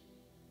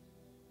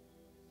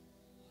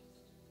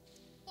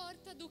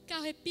 Porta do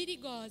carro é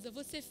perigosa,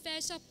 você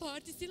fecha a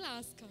porta e se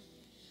lasca,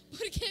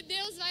 porque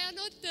Deus vai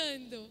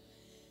anotando.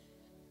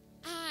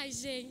 Ai,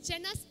 gente, é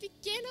nas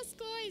pequenas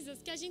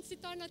coisas que a gente se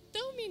torna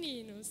tão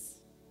meninos.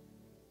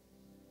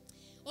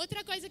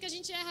 Outra coisa que a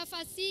gente erra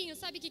facinho,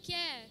 sabe o que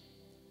é?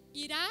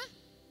 Irar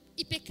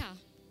e pecar.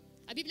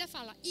 A Bíblia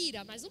fala,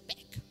 ira, mas não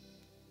peca.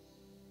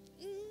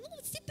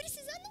 Não, se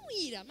precisar, não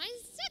ira. Mas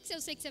será que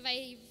eu sei que você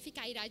vai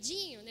ficar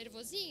iradinho,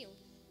 nervosinho?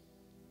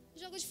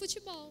 Jogo de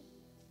futebol.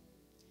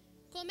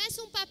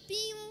 Começa um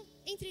papinho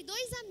entre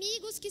dois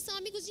amigos que são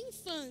amigos de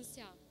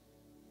infância.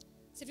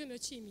 Você viu meu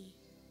time?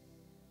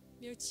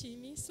 Meu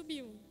time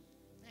subiu.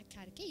 Ah,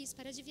 cara, que isso,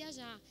 para de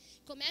viajar.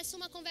 Começa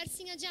uma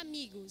conversinha de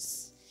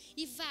amigos.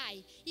 E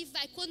vai.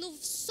 Quando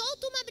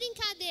solta uma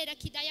brincadeira,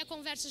 que daí a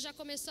conversa já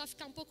começou a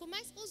ficar um pouco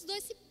mais, os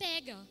dois se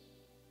pegam.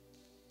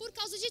 Por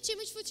causa de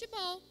time de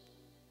futebol.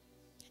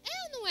 É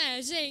ou não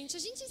é, gente? A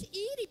gente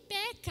ira e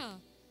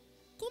peca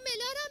com o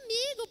melhor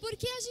amigo,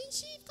 porque a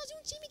gente, por causa de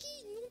um time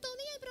que não estão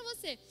nem aí pra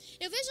você.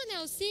 Eu vejo o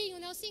Nelsinho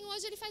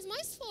hoje ele faz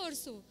mais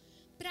esforço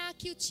para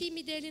que o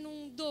time dele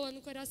não doa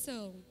no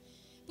coração.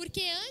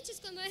 Porque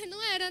antes, quando ele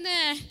não era,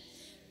 né?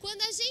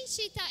 Quando a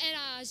gente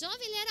era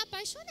jovem, ele era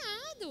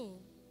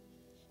apaixonado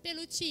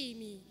pelo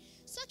time.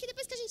 Só que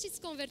depois que a gente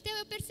se converteu,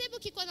 eu percebo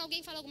que quando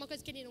alguém fala alguma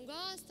coisa que ele não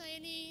gosta,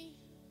 ele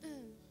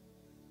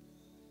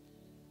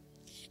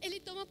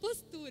toma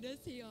postura,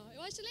 assim, ó.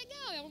 Eu acho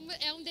legal,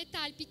 é um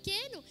detalhe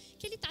pequeno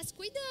que ele está se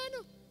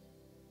cuidando.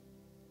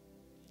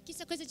 Que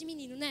isso é coisa de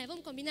menino, né?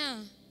 Vamos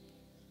combinar?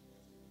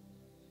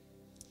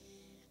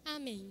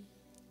 Amém.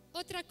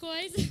 Outra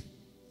coisa,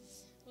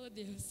 oh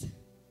Deus.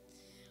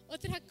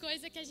 Outra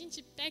coisa que a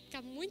gente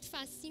peca muito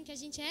facinho, que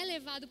a gente é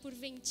levado por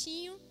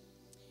ventinho,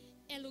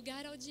 é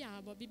lugar ao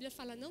diabo. A Bíblia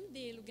fala, não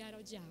dê lugar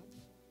ao diabo.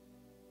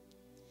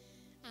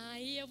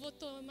 Aí eu vou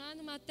tomar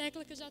numa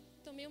tecla que eu já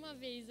tomei uma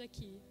vez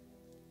aqui.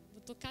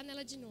 Vou tocar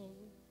nela de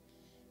novo.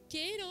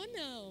 Queira ou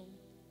não,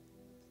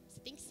 você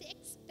tem que ser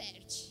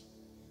expert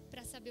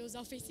para saber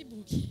usar o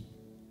Facebook.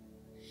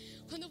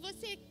 Quando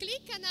você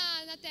clica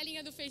na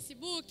telinha do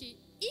Facebook,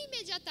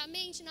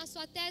 imediatamente na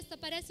sua testa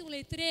aparece um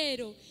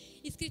letreiro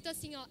escrito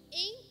assim, ó,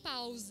 em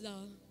pausa.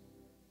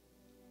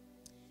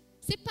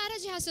 Você para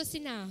de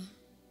raciocinar.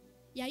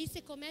 E aí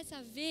você começa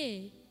a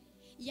ver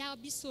e a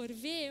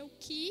absorver o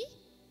que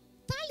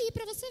está ali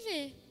para você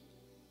ver.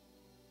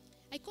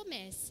 Aí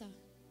começa.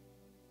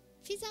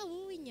 Fiz a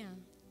unha.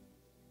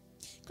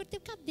 Cortei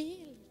o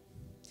cabelo.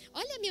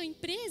 Olha a minha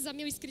empresa,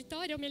 meu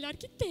escritório é o melhor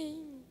que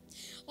tem.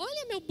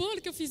 Olha meu bolo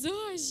que eu fiz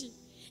hoje.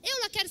 Eu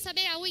lá quero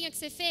saber a unha que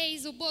você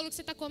fez, o bolo que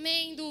você está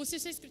comendo, se o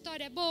seu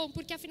escritório é bom,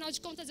 porque afinal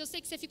de contas eu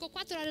sei que você ficou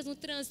 4 horas no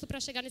trânsito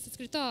para chegar nesse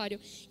escritório.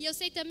 E eu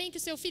sei também que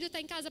o seu filho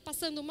está em casa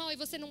passando mal e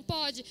você não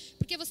pode,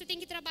 porque você tem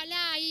que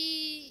trabalhar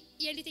e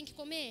ele tem que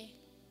comer.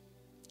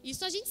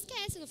 Isso a gente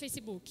esquece no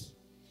Facebook,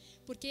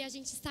 porque a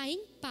gente está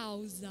em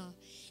pausa.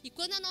 E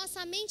quando a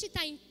nossa mente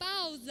está em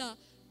pausa,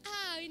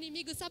 o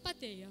inimigo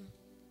sapateia.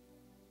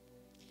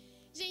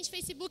 Gente,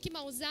 Facebook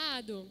mal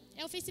usado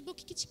é o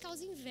Facebook que te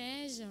causa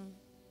inveja.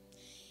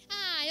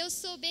 Eu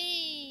sou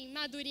bem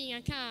madurinha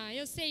cá,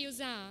 eu sei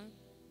usar.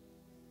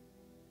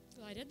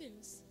 Glória a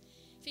Deus.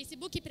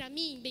 Facebook, para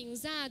mim, bem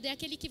usado, é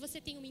aquele que você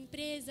tem uma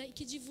empresa e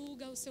que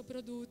divulga o seu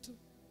produto.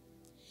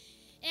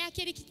 É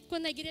aquele que,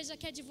 quando a igreja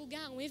quer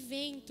divulgar um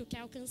evento, quer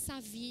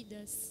alcançar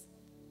vidas.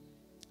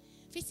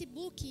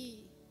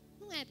 Facebook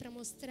não é para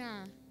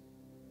mostrar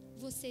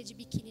você de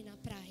biquíni na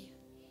praia.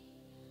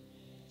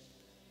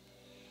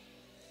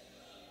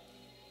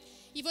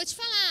 E vou te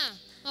falar,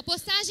 uma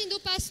postagem do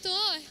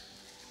pastor...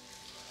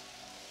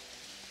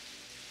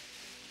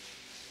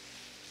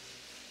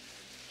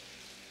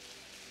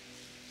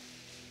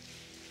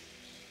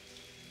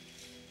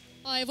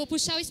 eu vou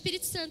puxar o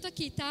Espírito Santo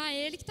aqui, tá?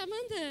 É ele que tá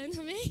mandando,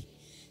 amém?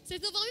 Vocês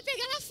não vão me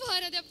pegar lá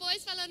fora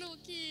depois falando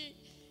que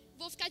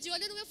vou ficar de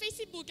olho no meu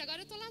Facebook.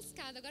 Agora eu tô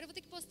lascada, agora eu vou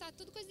ter que postar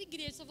tudo coisa de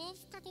igreja, só vou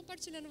ficar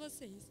compartilhando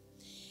vocês.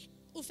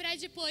 O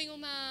Fred põe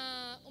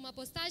uma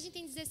postagem,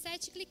 tem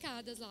 17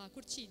 clicadas lá,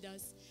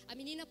 curtidas. A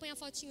menina põe a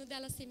fotinho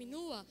dela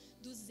seminua,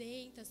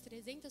 200,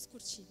 300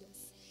 curtidas.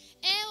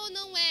 É ou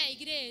não é,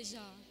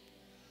 igreja?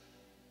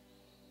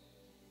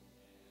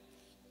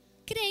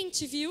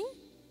 Crente,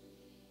 viu?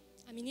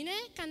 A menina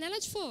é canela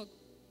de fogo.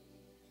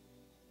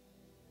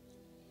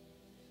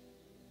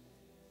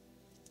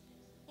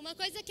 Uma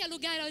coisa que é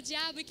lugar ao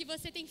diabo e que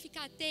você tem que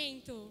ficar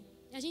atento,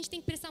 a gente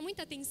tem que prestar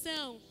muita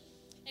atenção,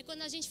 é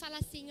quando a gente fala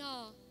assim,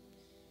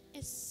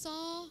 é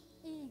só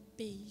um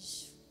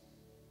beijo.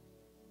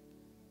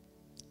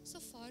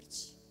 Sou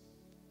forte.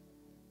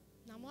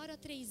 Namoro há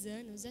 3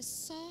 anos, é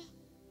só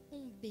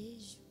um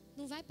beijo.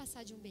 Não vai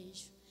passar de um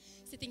beijo.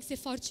 Você tem que ser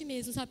forte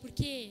mesmo, sabe por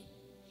quê?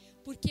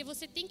 Porque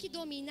você tem que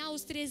dominar o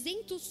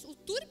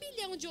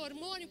turbilhão de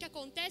hormônio que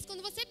acontece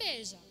quando você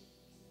beija.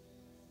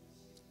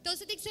 Então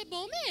você tem que ser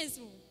bom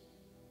mesmo.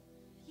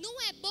 Não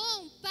é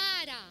bom,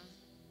 para.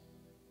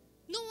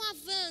 Não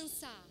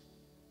avança.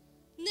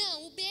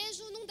 Não, o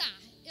beijo não dá.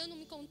 Eu não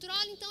me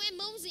controlo, então é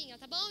mãozinha,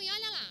 tá bom? E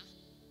olha lá.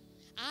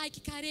 Ai,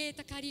 que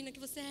careta, Karina, que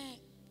você é.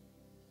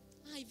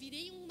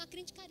 Virei uma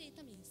crente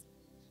careta mesmo.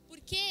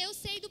 Porque eu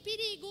sei do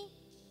perigo.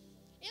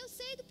 Eu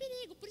sei do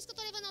perigo, por isso que eu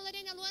estou levando a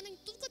Lorena e a Luana em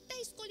tudo que eu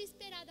até escolhi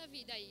esperar da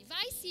vida aí.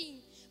 Vai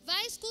sim,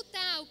 vai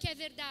escutar o que é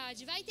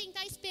verdade, vai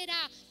tentar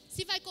esperar.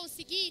 Se vai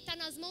conseguir, está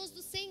nas mãos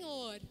do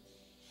Senhor.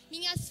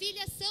 Minhas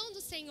filhas são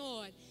do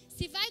Senhor.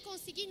 Se vai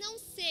conseguir, não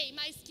sei,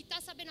 mas que está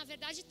sabendo a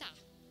verdade, está.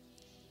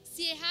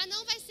 Se errar,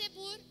 não vai ser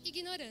por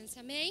ignorância,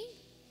 amém?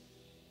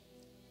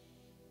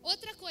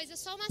 Outra coisa, é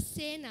só uma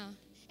cena,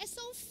 é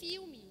só um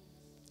filme.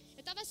 Eu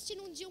estava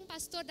assistindo um dia um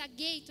pastor da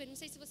Gateway, não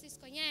sei se vocês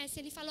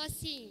conhecem, ele falou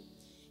assim...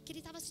 que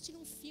ele estava assistindo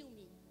um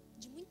filme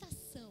de muita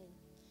ação,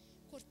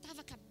 cortava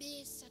a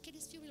cabeça,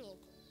 aqueles filmes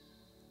loucos.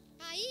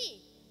 Aí,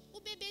 o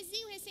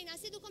bebezinho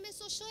recém-nascido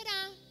começou a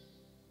chorar.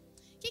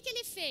 O que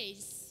ele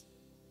fez?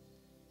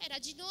 Era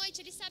de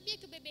noite, ele sabia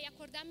que o bebê ia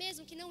acordar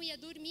mesmo, que não ia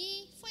dormir.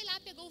 Foi lá,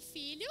 pegou o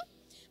filho,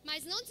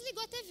 mas não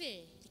desligou a TV.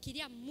 Ele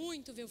queria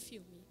muito ver o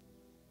filme.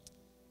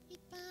 E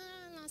pá,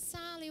 na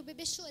sala, e o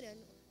bebê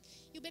chorando.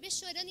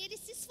 E ele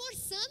se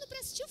esforçando para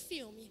assistir o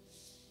filme.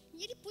 E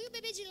ele põe o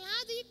bebê de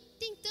lado e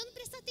tentando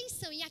prestar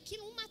atenção. E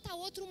aquilo, um mata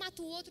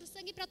o outro,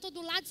 sangue para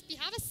todo lado,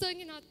 espirrava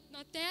sangue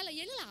na tela, e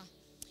ele lá.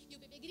 E o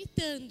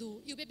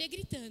bebê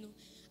gritando.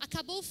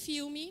 Acabou o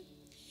filme,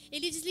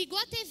 ele desligou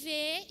a TV,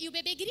 e o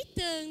bebê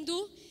gritando,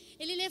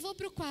 ele levou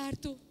para o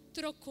quarto,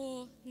 trocou,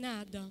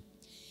 nada.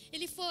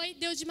 Ele foi,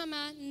 deu de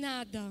mamar,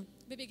 nada.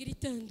 O bebê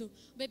gritando.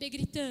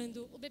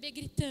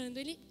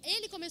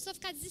 Ele começou a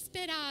ficar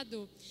desesperado.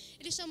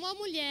 Ele chamou a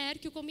mulher,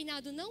 que o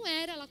combinado não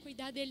era ela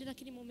cuidar dele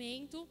naquele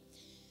momento.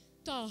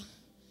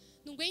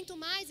 Não aguento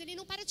mais, ele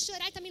não para de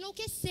chorar e está me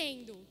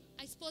enlouquecendo.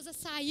 A esposa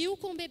saiu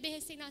com o bebê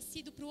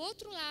recém-nascido para o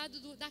outro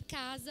lado da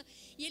casa.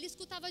 E ele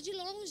escutava de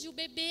longe o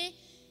bebê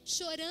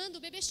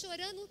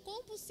chorando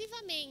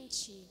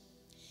compulsivamente.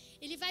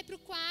 Ele vai para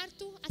o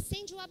quarto,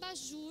 acende o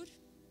abajur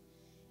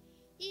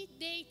e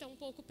deita um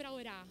pouco para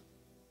orar.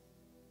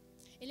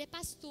 Ele é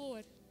pastor,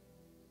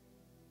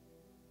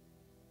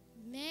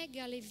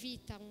 mega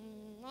levita,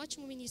 um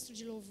ótimo ministro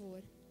de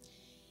louvor.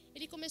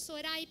 Ele começou a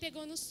orar e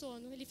pegou no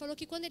sono. Ele falou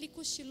que quando ele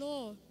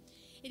cochilou,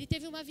 ele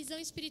teve uma visão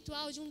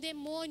espiritual de um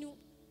demônio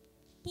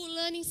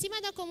pulando em cima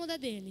da cômoda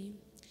dele.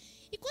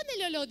 E quando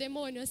ele olhou o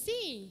demônio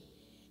assim,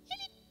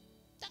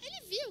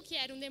 viu que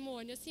era um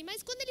demônio, assim.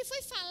 Mas quando ele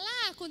foi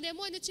falar com o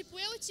demônio, tipo,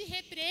 eu te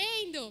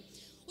repreendo,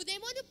 o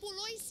demônio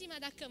pulou em cima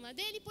da cama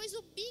dele e pôs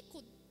o bico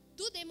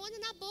do demônio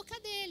na boca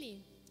dele.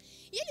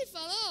 E ele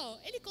falou,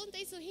 ele conta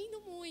isso rindo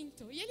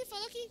muito, e ele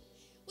falou que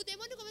o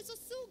demônio começou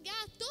a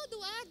sugar todo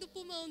o ar do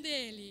pulmão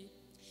dele.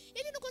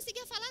 Ele não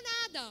conseguia falar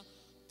nada,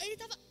 ele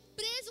estava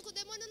preso com o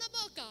demônio na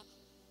boca.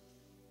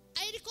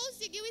 Aí ele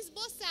conseguiu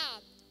esboçar,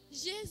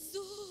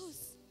 Jesus.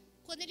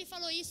 Quando ele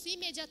falou isso,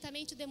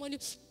 imediatamente o demônio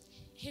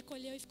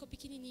recolheu e ficou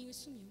pequenininho e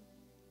sumiu.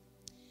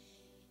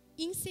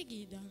 Em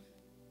seguida,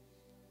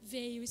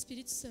 veio o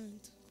Espírito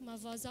Santo com uma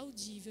voz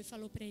audível e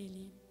falou para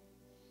ele: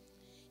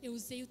 eu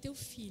usei o teu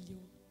filho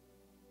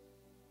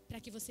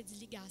para que você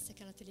desligasse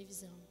aquela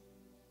televisão.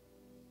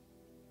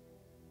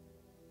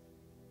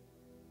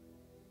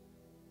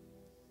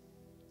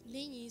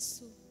 Nem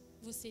isso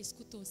você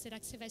escutou. Será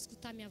que você vai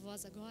escutar minha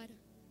voz agora?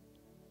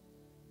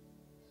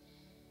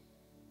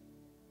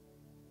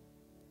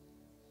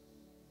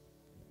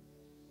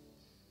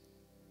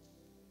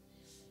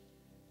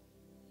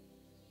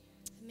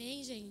 Amém,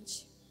 gente?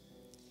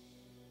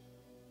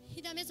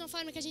 E da mesma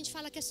forma que a gente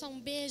fala que é só um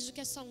beijo,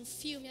 que é só um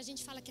filme, a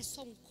gente fala que é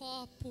só um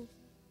copo,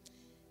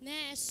 né?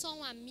 É só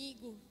um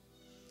amigo,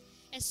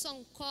 é só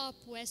um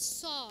copo, é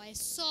só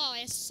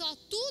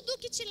tudo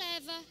que te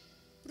leva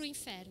para o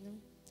inferno.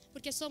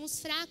 Porque somos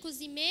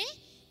fracos e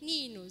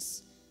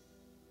meninos,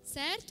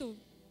 certo?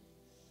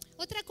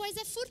 Outra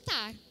coisa é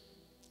furtar.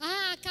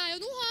 Ah, Cá, eu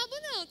não roubo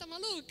não, tá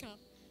maluca?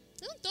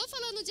 Eu não estou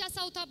falando de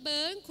assalto a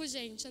banco,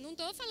 gente. Eu não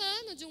estou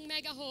falando de um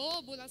mega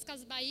roubo nas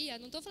Casas Bahia.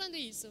 Não estou falando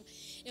isso.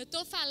 Eu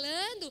estou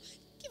falando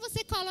que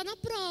você cola na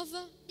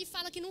prova e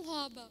fala que não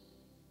rouba.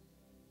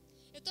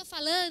 Eu estou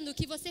falando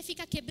que você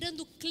fica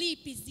quebrando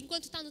clipes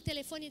enquanto está no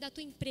telefone da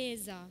tua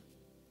empresa.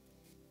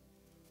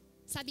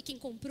 Sabe quem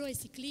comprou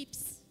esse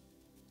clips?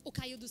 Ou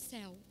caiu do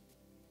céu?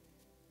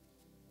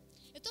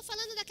 Eu estou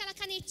falando daquela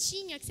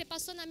canetinha que você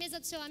passou na mesa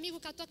do seu amigo,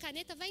 que a tua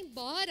caneta vai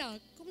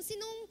embora, como se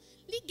não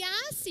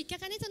ligasse, que a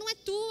caneta não é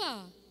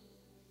tua.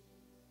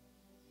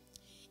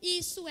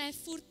 Isso é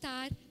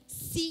furtar,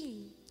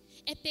 sim.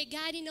 É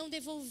pegar e não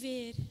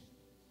devolver.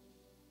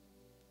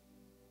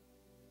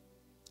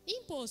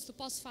 Imposto,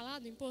 posso falar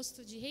do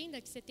imposto de renda,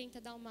 que você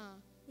tenta dar um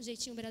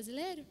jeitinho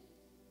brasileiro?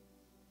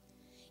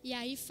 E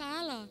aí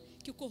fala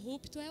que o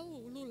corrupto é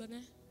o Lula,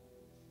 né?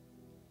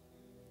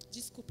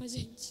 Desculpa,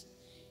 gente.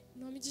 Em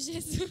nome de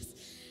Jesus.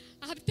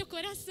 Abre teu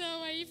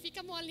coração aí,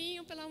 fica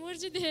molinho, pelo amor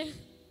de Deus.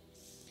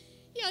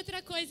 E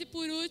outra coisa, e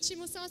por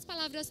último, são as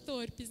palavras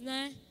torpes,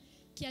 né?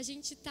 Que a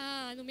gente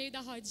tá no meio da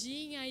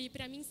rodinha e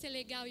para mim ser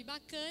legal e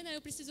bacana,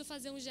 eu preciso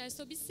fazer um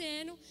gesto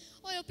obsceno,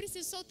 ou eu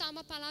preciso soltar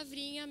uma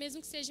palavrinha,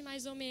 mesmo que seja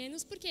mais ou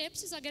menos, porque eu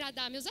preciso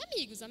agradar meus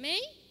amigos,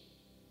 amém?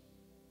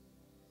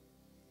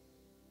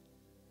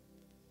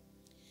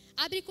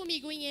 Abre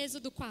comigo em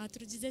Êxodo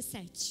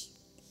 4:17.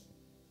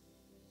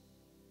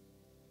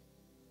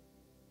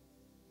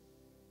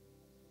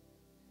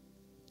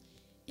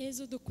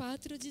 Êxodo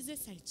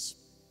 4:17.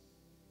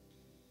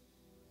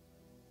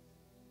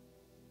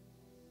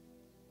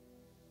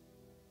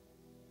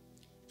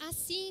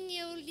 Assim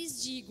eu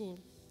lhes digo,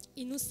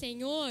 e no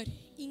Senhor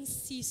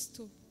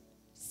insisto.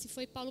 Se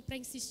foi Paulo para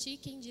insistir,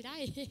 quem dirá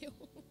eu?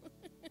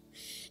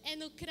 É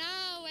no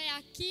CRAU, é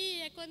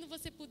aqui, é quando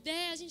você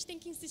puder, a gente tem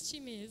que insistir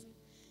mesmo.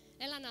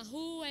 É lá na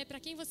rua, é para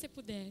quem você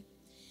puder.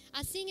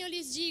 Assim eu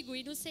lhes digo,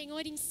 e no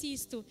Senhor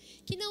insisto,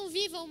 que não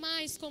vivam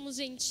mais como os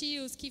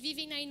gentios, que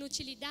vivem na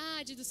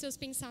inutilidade dos seus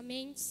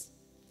pensamentos.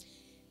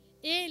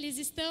 Eles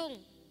estão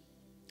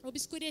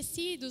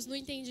obscurecidos no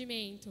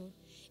entendimento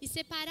e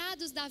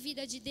separados da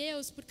vida de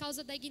Deus por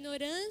causa da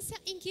ignorância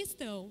em que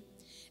estão,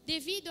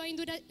 devido ao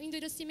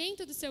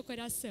endurecimento do seu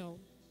coração.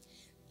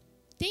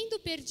 Tendo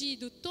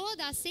perdido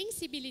toda a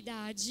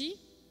sensibilidade,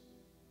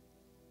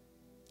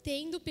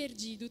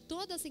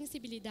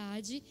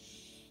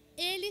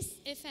 eles,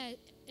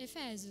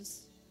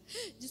 Efésios,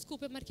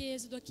 desculpa, eu marquei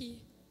Êxodo aqui,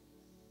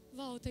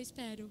 volta, eu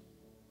espero,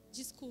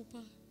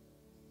 desculpa,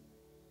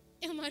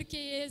 eu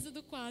marquei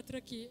Êxodo 4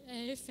 aqui,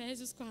 é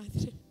Efésios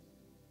 4.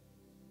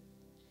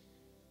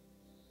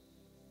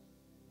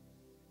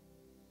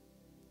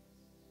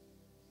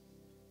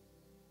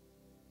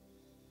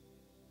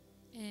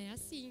 É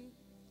assim,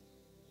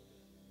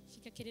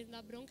 fica querendo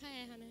dar bronca,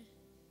 erra, né?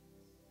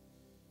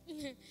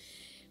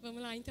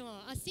 Vamos lá, então, ó.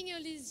 Assim eu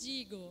lhes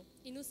digo,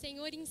 e no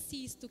Senhor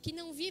insisto, que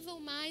não vivam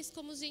mais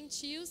como os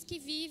gentios que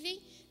vivem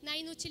na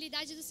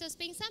inutilidade dos seus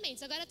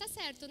pensamentos. Agora tá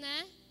certo,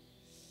 né?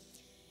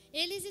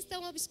 Eles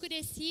estão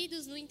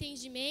obscurecidos no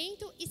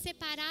entendimento e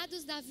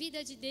separados da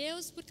vida de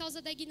Deus por causa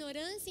da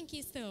ignorância em que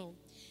estão,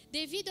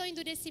 devido ao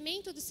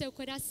endurecimento do seu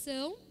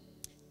coração.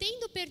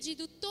 Tendo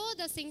perdido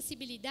toda a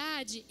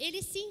sensibilidade,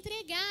 eles se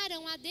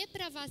entregaram à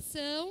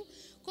depravação,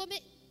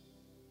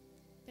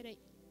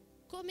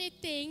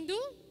 cometendo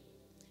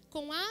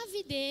com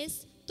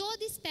avidez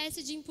toda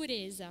espécie de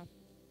impureza.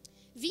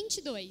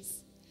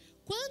 22.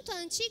 Quanto à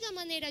antiga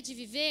maneira de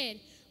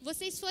viver,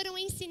 vocês foram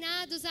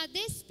ensinados a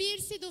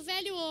despir-se do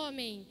velho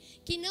homem,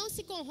 que não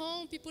se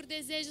corrompe por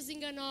desejos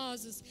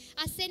enganosos,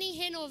 a serem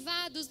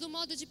renovados do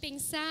modo de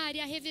pensar e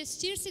a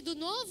revestir-se do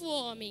novo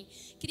homem,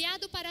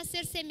 criado para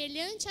ser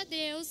semelhante a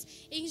Deus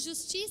em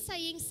justiça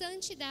e em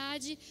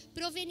santidade,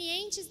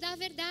 provenientes da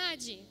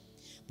verdade.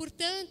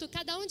 Portanto,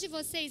 cada um de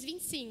vocês,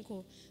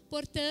 25,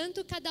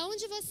 portanto, cada um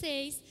de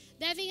vocês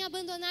devem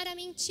abandonar a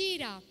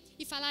mentira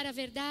e falar a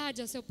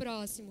verdade ao seu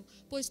próximo,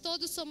 pois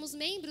todos somos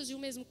membros de um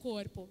mesmo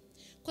corpo.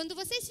 Quando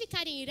vocês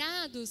ficarem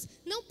irados,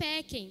 não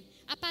pequem,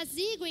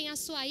 apaziguem a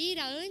sua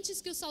ira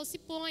antes que o sol se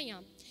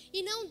ponha,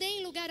 e não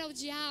deem lugar ao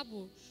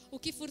diabo. O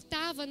que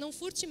furtava, não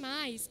furte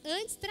mais,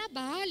 antes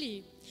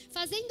trabalhe,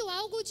 fazendo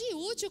algo de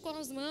útil com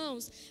as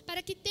mãos,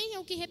 para que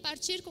tenham o que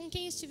repartir com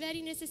quem estiver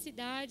em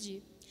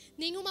necessidade.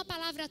 Nenhuma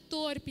palavra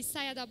torpe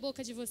saia da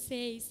boca de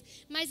vocês,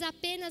 mas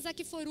apenas a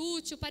que for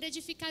útil para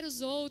edificar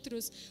os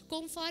outros,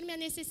 conforme a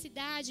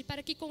necessidade,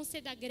 para que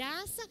conceda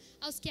graça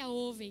aos que a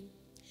ouvem.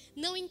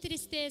 Não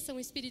entristeçam o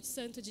Espírito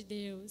Santo de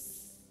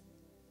Deus.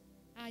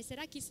 Ai,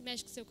 será que isso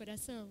mexe com o seu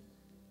coração?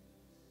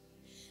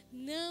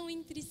 Não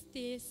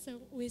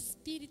entristeçam o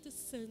Espírito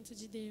Santo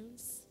de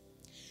Deus,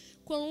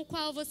 com o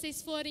qual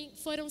vocês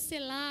foram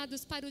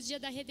selados para o dia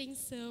da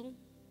redenção.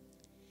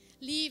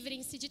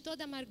 Livrem-se de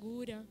toda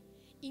amargura,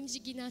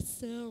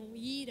 indignação,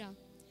 ira,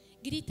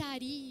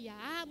 gritaria.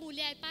 Ah,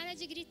 mulher, para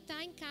de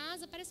gritar em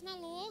casa, parece uma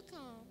louca.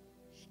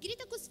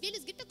 Grita com os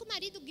filhos, grita com o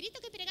marido, grita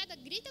com a empregada,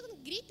 grita.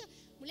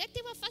 Mulher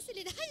tem uma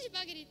facilidade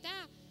para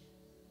gritar.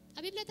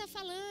 A Bíblia está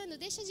falando,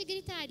 deixa de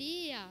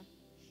gritaria,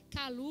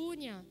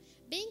 calúnia,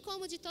 bem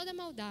como de toda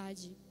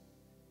maldade.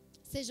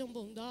 Sejam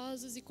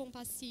bondosos e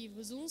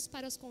compassivos uns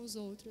para com os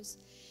outros,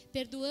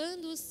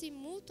 perdoando-se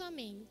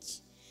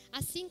mutuamente,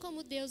 assim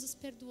como Deus os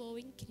perdoou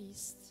em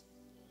Cristo.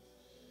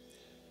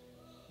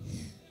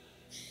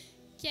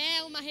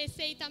 Quer uma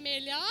receita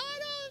melhor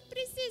ou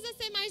precisa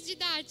ser mais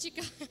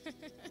didática?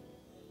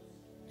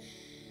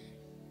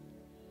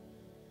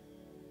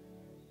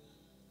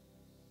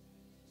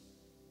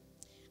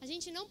 A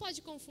gente não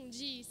pode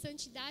confundir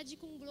santidade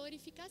com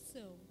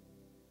glorificação.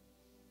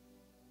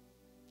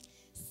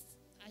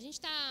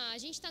 A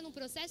gente tá num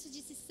processo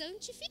de se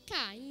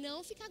santificar e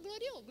não ficar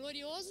glorioso.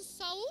 Glorioso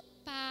só o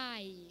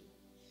Pai.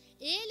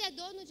 Ele é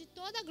dono de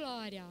toda a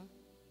glória.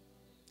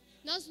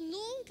 Nós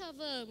nunca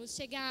vamos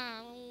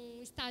chegar a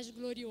um estágio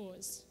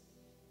glorioso.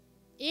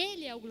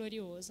 Ele é o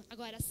glorioso.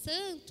 Agora,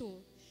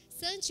 santo,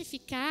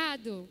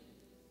 santificado,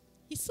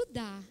 isso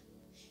dá.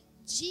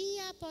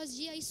 Dia após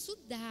dia, isso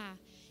dá.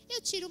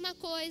 Eu tiro uma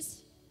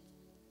coisa,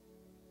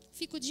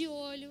 fico de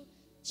olho,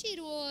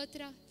 tiro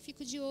outra,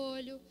 fico de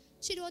olho,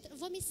 tiro outra.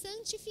 Vou me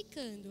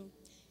santificando.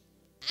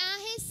 A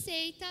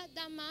receita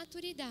da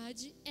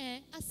maturidade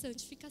é a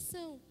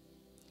santificação.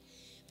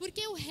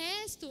 Porque o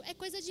resto é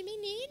coisa de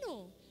menino.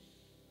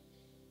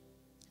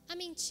 A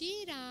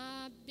mentira,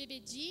 a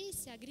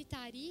bebedice, a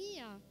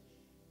gritaria.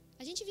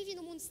 A gente vive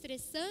num mundo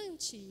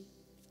estressante.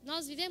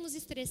 Nós vivemos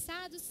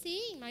estressados,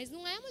 sim, mas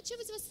não é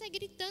motivo de você sair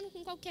gritando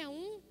com qualquer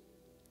um.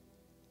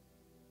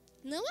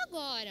 Não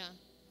agora.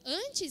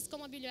 Antes,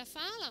 como a Bíblia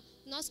fala,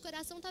 nosso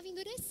coração estava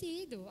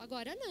endurecido.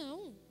 Agora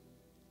não.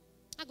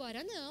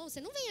 Agora não.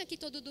 Você não vem aqui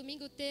todo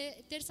domingo,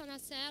 terça na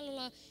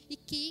célula e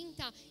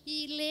quinta,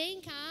 e lê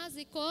em casa,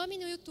 e come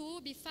no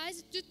YouTube,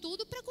 faz de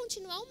tudo para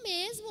continuar o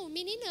mesmo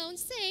meninão de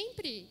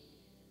sempre.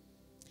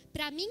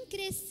 Para mim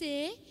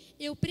crescer,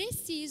 eu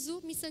preciso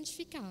me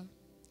santificar.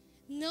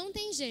 Não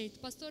tem jeito.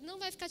 O pastor não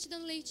vai ficar te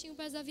dando leitinho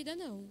para a vida,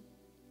 não.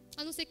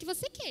 A não ser que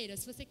você queira.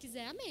 Se você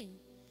quiser, amém.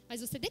 Mas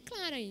você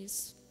declara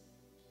isso.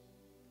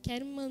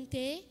 Quero me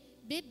manter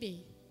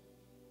bebê.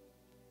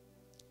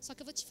 Só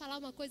que eu vou te falar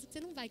uma coisa que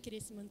você não vai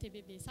querer se manter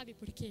bebê. Sabe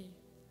por quê?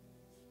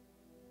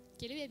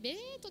 Aquele bebê,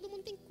 todo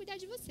mundo tem que cuidar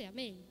de você,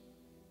 amém?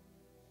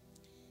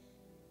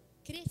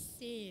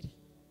 Crescer.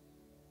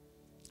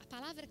 A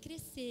palavra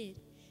crescer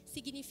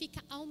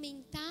significa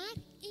aumentar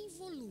em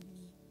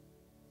volume.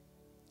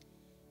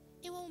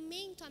 Eu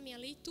aumento a minha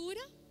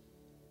leitura,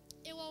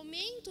 eu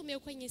aumento o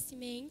meu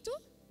conhecimento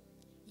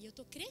e eu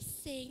estou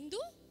crescendo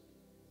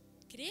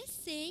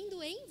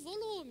em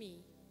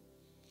volume.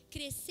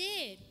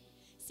 Crescer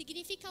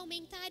significa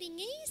aumentar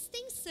em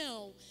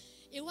extensão.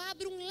 Eu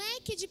abro um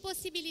leque de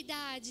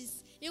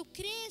possibilidades, eu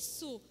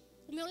cresço,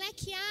 o meu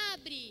leque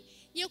abre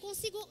e eu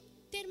consigo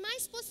ter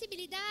mais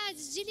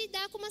possibilidades de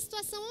lidar com uma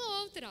situação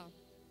ou outra.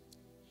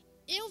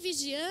 Eu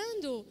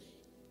vigiando,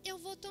 eu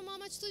vou tomar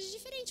uma atitude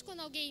diferente quando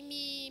alguém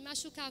me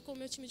machucar com o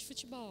meu time de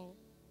futebol.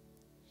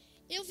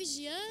 Eu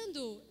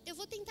vigiando, eu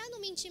vou tentar não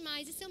mentir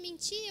mais. E se eu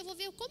mentir, eu vou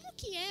ver como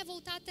que é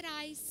voltar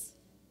atrás.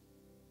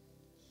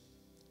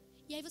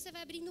 E aí você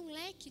vai abrindo um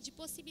leque de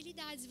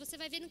possibilidades. E você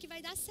vai vendo que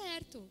vai dar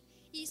certo.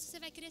 E isso você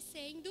vai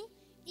crescendo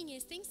em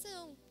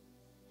extensão.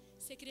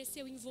 Você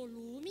cresceu em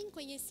volume, em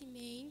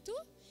conhecimento.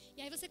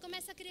 E aí você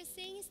começa a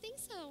crescer em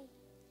extensão.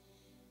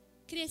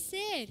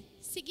 Crescer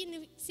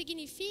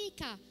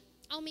significa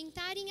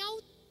aumentar em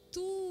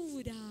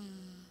altura.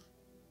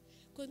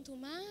 Quanto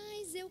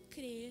mais eu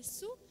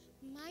cresço,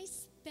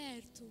 mais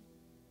perto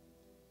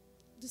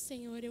do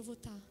Senhor eu vou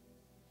estar.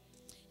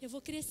 eu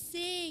vou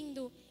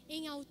crescendo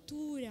em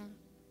altura.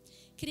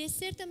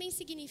 Crescer também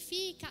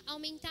significa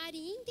aumentar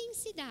em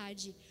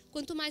intensidade.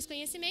 Quanto mais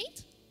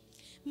conhecimento,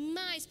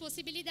 mais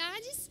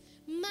possibilidades,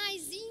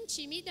 mais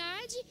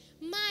intimidade,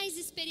 mais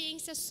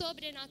experiências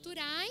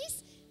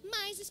sobrenaturais,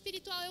 mais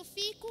espiritual eu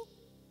fico,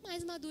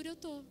 mais maduro eu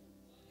tô.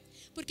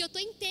 Porque eu tô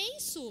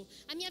intenso,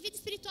 a minha vida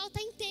espiritual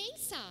tá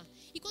intensa.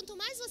 E quanto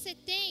mais você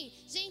tem,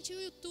 gente,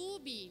 o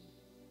YouTube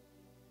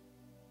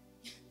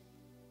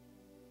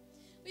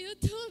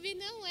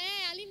não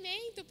é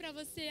alimento para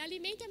você,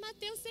 alimento é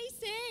Mateus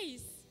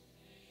 6,6.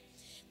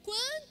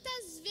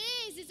 Quantas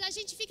vezes a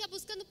gente fica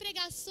buscando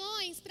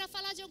pregações para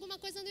falar de alguma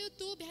coisa no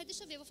YouTube?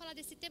 Deixa eu ver, vou falar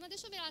desse tema,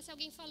 deixa eu ver lá se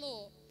alguém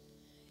falou.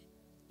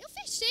 Eu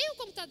fechei o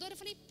computador, eu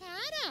falei,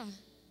 para!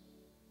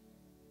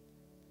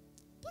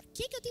 Por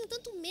que eu tenho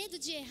tanto medo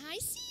de errar?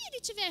 E se ele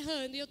estiver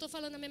errando e eu estou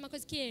falando a mesma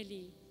coisa que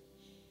ele?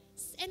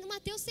 É no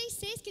Mateus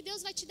 6,6 que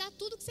Deus vai te dar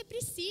tudo que você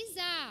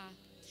precisa.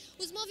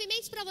 Os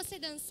movimentos para você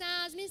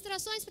dançar, as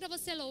ministrações para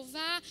você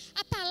louvar,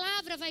 a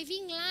palavra vai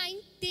vir lá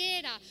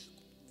inteira.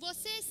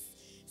 Você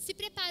se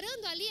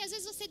preparando ali, às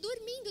vezes você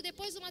dormindo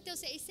depois do Mateus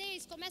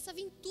 6,6, começa a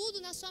vir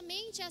tudo na sua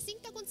mente. É assim que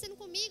está acontecendo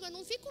comigo, eu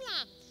não fico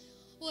lá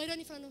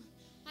orando e falando,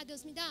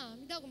 Deus, me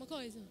dá alguma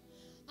coisa?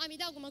 Me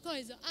dá alguma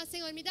coisa?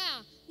 Senhor, me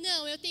dá?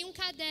 Não, eu tenho um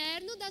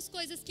caderno das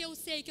coisas que eu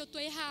sei que eu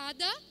estou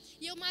errada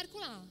e eu marco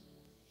lá.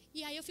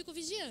 E aí eu fico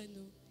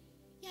vigiando.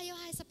 E aí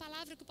essa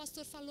palavra que o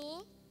pastor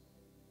falou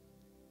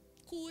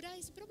cura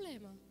esse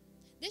problema.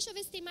 Deixa eu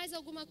ver se tem mais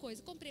alguma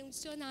coisa. Comprei um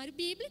dicionário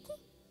bíblico,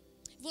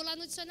 vou lá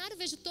no dicionário,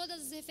 vejo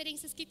todas as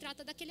referências que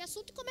trata daquele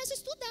assunto e começo a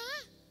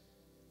estudar.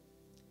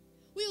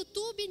 O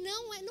YouTube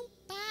não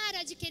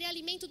para de querer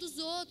alimento dos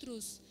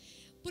outros.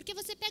 Porque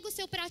você pega o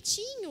seu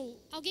pratinho,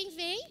 alguém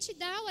vem, te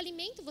dá o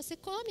alimento, você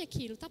come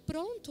aquilo, está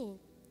pronto.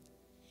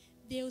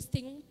 Deus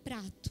tem um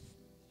prato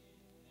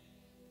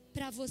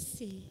para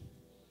você.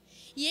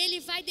 E Ele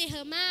vai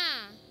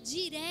derramar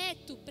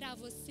direto para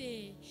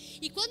você.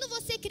 E quando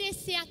você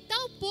crescer a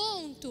tal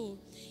ponto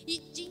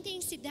de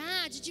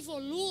intensidade, de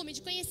volume,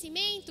 de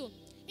conhecimento,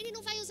 Ele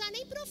não vai usar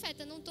nem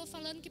profeta. Não estou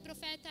falando que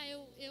profeta,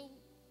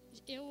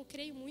 eu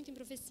creio muito em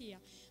profecia.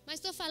 Mas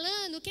estou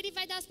falando que Ele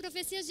vai dar as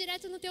profecias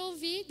direto no teu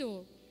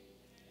ouvido.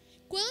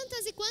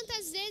 Quantas e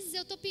quantas vezes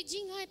eu estou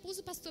pedindo,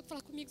 usa o pastor para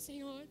falar comigo,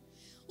 Senhor.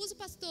 Usa o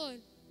pastor.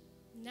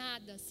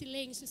 Nada,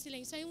 silêncio,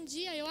 silêncio. Aí um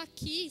dia eu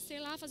aqui, sei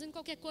lá, fazendo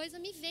qualquer coisa,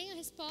 me vem a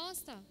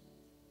resposta.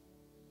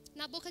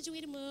 Na boca de um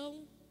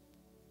irmão,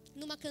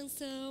 numa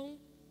canção,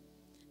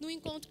 num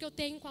encontro que eu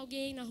tenho com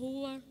alguém na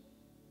rua.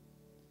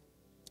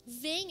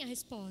 Vem a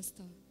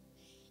resposta.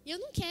 E eu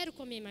não quero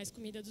comer mais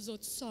comida dos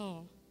outros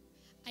só.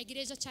 A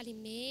igreja te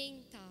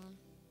alimenta.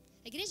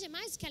 A igreja é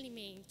mais do que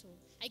alimento.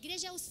 A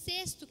igreja é o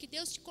cesto que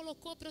Deus te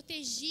colocou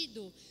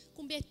protegido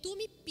com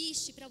betume e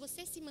piche para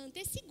você se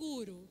manter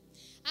seguro.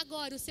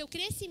 Agora, o seu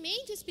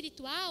crescimento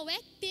espiritual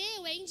é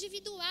teu, é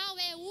individual,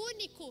 é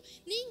único.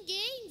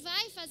 Ninguém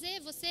vai fazer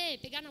você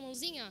pegar na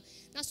mãozinha,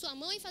 na sua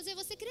mão e fazer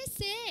você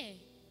crescer.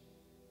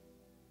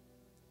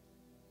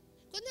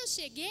 Quando eu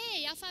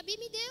cheguei, a Fabi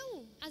me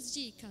deu as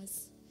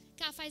dicas.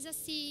 Cá, faz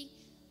assim,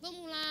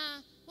 vamos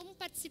lá, vamos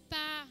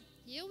participar.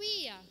 E eu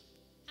ia.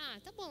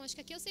 Tá bom, acho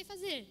que aqui eu sei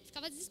fazer.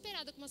 Ficava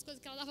desesperada com umas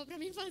coisas que ela dava para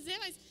mim fazer,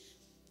 mas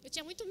eu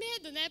tinha muito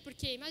medo, né?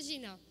 Porque,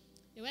 imagina,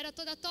 eu era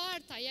toda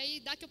torta, e aí,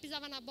 dá que eu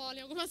pisava na bola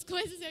em algumas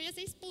coisas, eu ia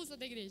ser expulsa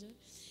da igreja.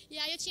 E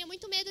aí eu tinha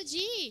muito medo de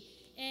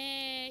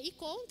ir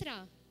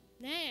contra,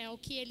 né, o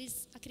que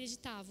eles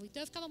acreditavam.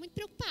 Então eu ficava muito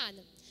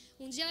preocupada.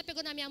 Um dia ela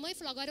pegou na minha mãe e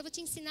falou, agora eu vou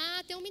te ensinar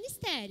a ter um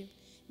ministério.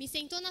 Me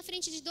sentou na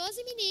frente de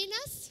 12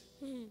 meninas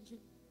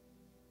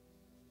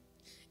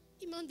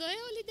e mandou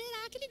eu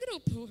liderar aquele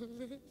grupo.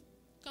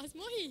 Quase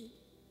morri.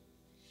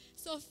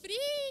 Sofri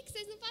que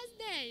vocês não fazem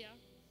ideia.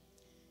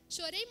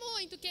 Chorei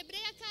muito,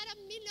 quebrei a cara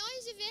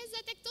milhões de vezes,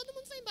 até que todo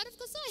mundo foi embora,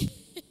 ficou só eu.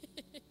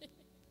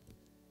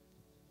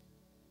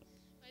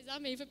 Mas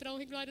amém, foi para a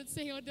honra e glória do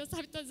Senhor, Deus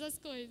sabe todas as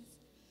coisas.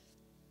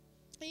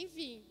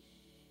 Enfim,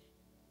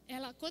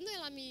 quando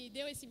ela me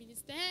deu esse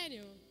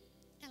ministério,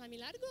 ela me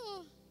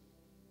largou.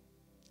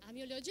 Ela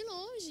me olhou de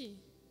longe.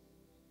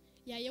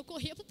 E aí eu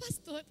corria para o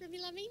pastor para me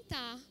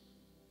lamentar.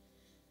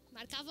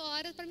 Marcava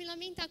hora para me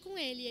lamentar com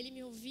ele. E ele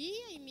me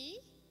ouvia e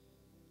me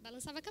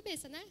balançava a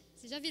cabeça, né?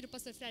 Vocês já viram o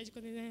pastor Fred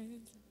quando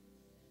ele...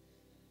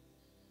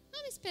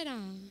 Vamos esperar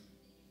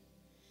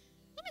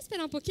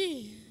um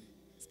pouquinho?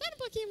 Espera um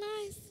pouquinho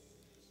mais.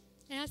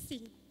 É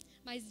assim.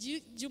 Mas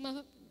de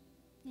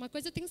uma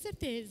coisa eu tenho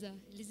certeza.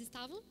 Eles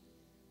estavam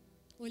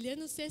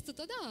olhando o cesto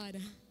toda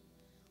hora.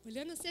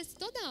 Olhando o cesto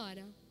toda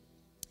hora.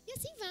 E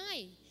assim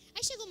vai.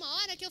 Aí chegou uma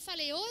hora que eu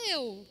falei, ou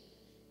eu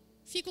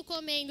fico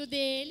comendo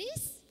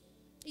deles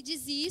e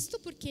desisto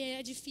porque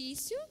é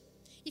difícil,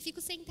 e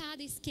fico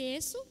sentada e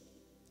esqueço,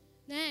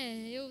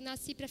 né? Eu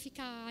nasci para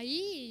ficar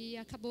aí e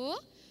acabou.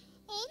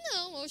 Ou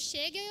não, ou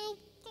chega e eu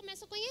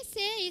começo a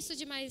conhecer isso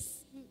de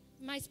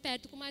mais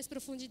perto, com mais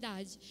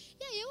profundidade.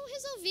 E aí eu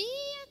resolvi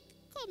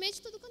comer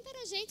de tudo quanto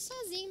era jeito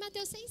sozinho em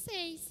Mateus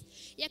 6,6.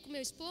 E é com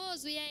meu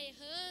esposo, e é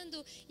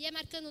errando, e é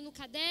marcando no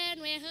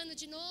caderno, é errando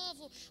de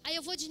novo, aí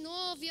eu vou de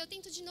novo, e eu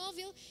tento de novo.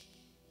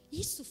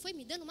 Isso foi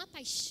me dando uma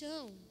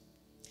paixão.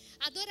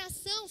 A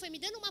adoração foi me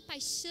dando uma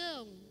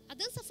paixão. A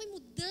dança foi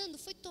mudando,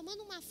 foi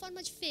tomando uma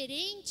forma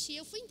diferente.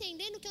 Eu fui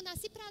entendendo que eu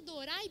nasci para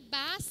adorar e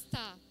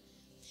basta.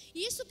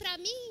 E isso para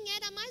mim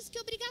era mais do que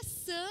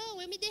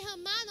obrigação. Eu me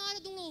derramar na hora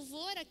de um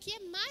louvor aqui é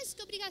mais do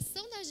que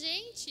obrigação da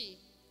gente.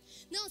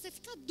 Não, você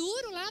fica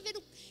duro lá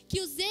vendo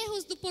que os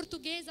erros do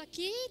português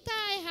aqui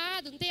tá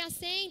errado, não tem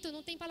acento,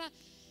 não tem palavra.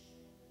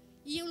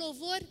 E o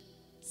louvor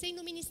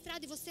sendo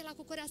ministrado e você lá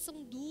com o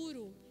coração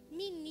duro.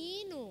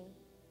 Menino.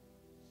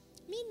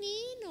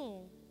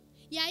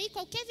 E aí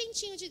qualquer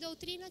ventinho de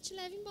doutrina te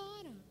leva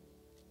embora.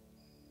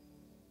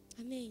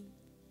 Amém?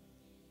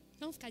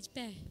 Vamos ficar de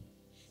pé?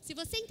 Se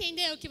você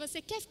entendeu que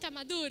você quer ficar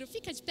maduro,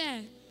 fica de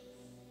pé.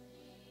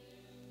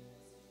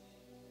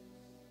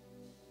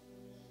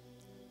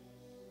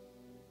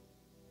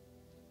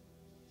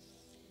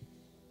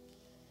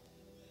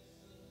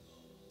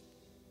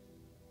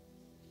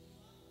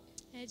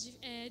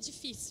 É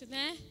difícil,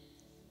 né?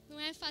 Não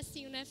é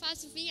facinho, não é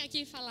fácil vir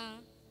aqui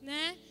falar,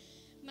 né?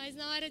 Mas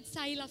na hora de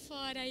sair lá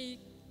fora e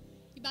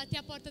bater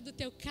a porta do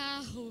teu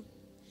carro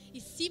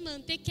e se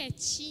manter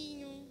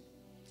quietinho,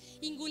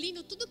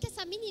 engolindo tudo que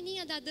essa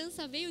menininha da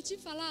dança veio te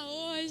falar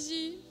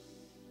hoje,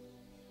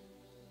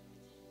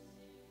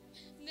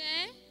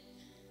 né?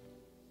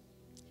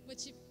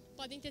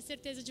 Podem ter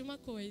certeza de uma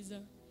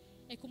coisa,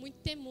 é com muito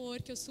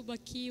temor que eu subo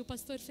aqui, o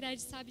pastor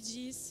Fred sabe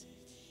disso.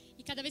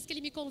 E cada vez que ele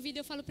me convida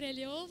eu falo para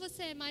ele, ou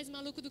você é mais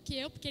maluco do que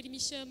eu, porque ele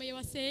me chama e eu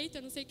aceito,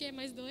 eu não sei quem é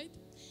mais doido,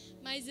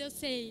 mas eu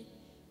sei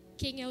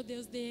quem é o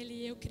Deus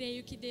dele, eu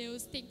creio que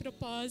Deus tem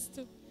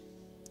propósito,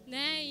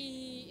 né?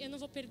 E eu não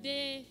vou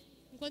perder,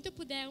 enquanto eu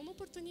puder, uma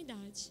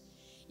oportunidade.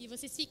 E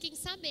vocês fiquem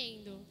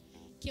sabendo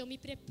que eu me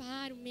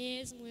preparo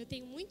mesmo, eu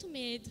tenho muito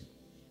medo,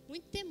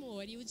 muito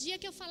temor. E o dia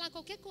que eu falar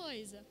qualquer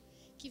coisa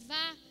que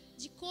vá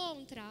de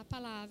contra a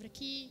palavra,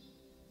 que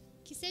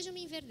seja uma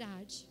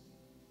inverdade,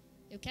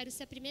 eu quero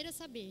ser a primeira a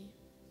saber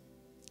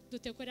do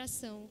teu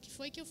coração o que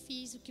foi que eu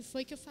fiz, o que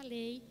foi que eu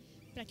falei,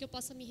 para que eu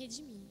possa me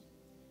redimir.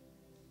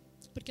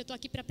 Porque eu estou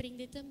aqui para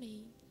aprender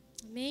também.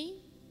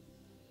 Amém?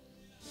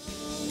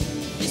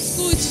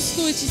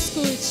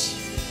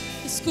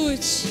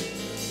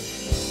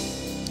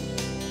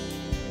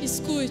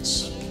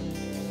 Escute.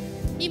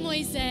 E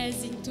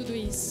Moisés em tudo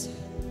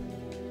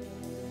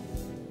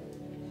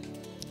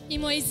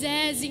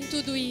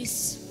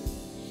isso?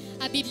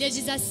 A Bíblia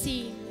diz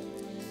assim: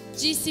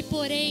 disse,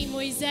 porém,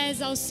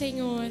 Moisés ao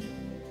Senhor: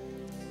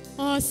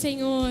 ó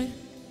Senhor,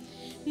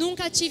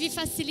 nunca tive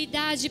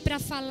facilidade para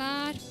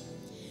falar,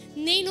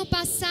 nem no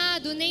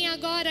passado, nem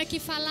agora que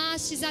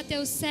falastes a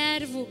teu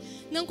servo,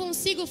 não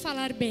consigo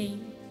falar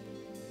bem.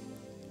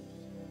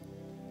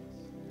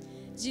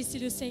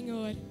 Disse-lhe o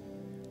Senhor: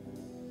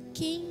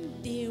 quem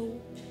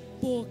deu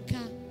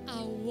boca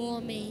ao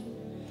homem?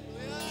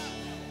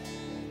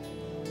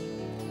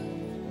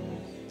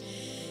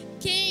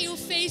 Quem o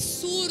fez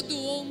surdo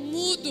ou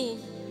mudo?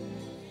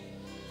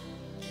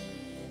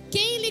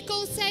 Quem lhe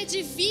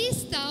concede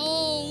vista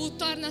ou o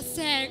torna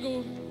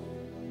cego?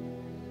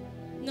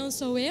 Não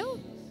sou eu?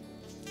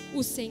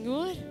 O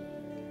Senhor?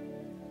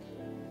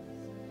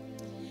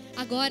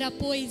 Agora,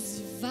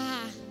 pois,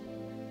 vá.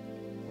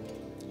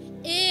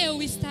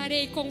 Eu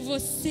estarei com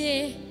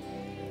você,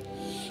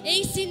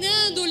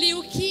 ensinando-lhe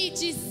o que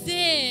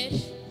dizer.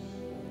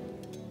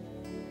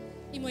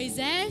 E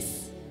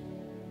Moisés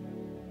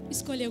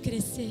escolheu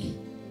crescer.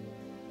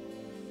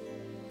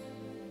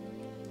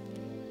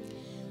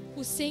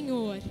 O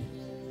Senhor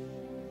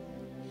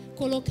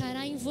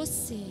colocará em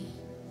você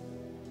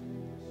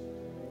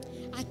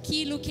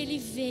aquilo que Ele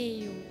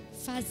veio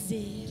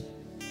fazer.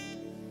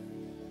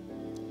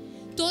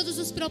 Todos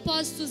os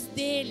propósitos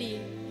dEle,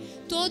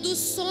 todo o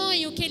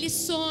sonho que Ele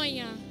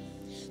sonha,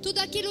 tudo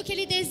aquilo que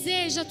Ele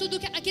deseja, tudo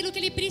aquilo que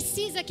Ele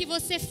precisa que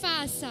você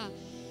faça.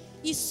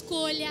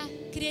 Escolha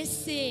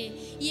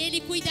crescer e Ele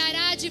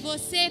cuidará de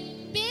você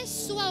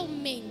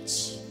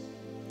pessoalmente.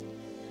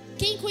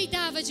 Quem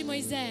cuidava de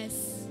Moisés?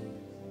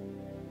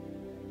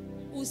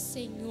 O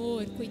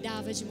Senhor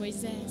cuidava de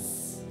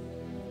Moisés.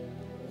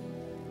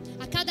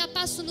 A cada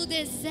passo no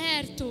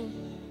deserto,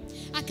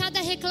 a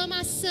cada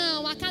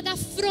reclamação, a cada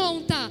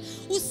afronta,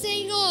 o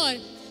Senhor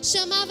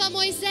chamava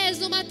Moisés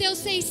no Mateus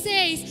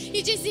 6,6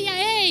 e dizia: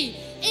 ei,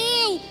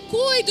 eu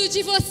cuido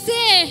de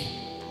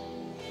você.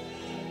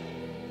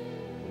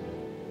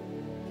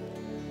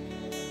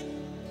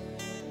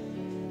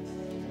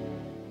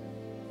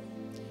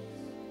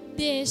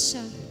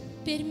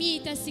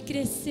 Permita-se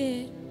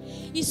crescer,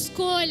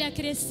 escolha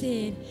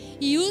crescer,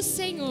 e o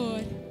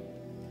Senhor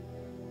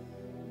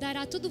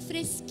dará tudo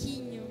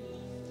fresquinho,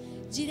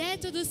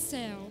 direto do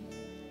céu,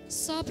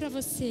 só para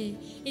você.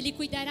 Ele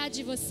cuidará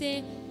de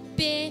você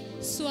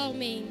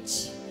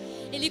pessoalmente.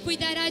 Ele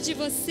cuidará de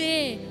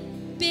você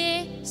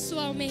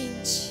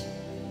pessoalmente.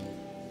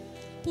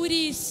 Por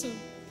isso,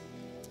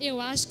 eu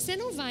acho que você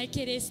não vai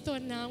querer se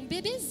tornar um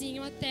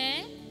bebezinho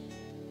até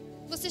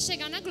você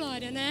chegar na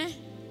glória, né?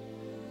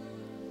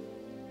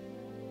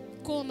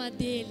 Coma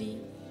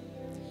dele.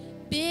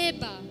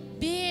 Beba,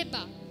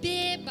 beba,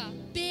 beba,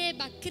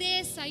 beba.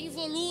 Cresça em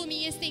volume,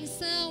 em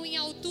extensão, em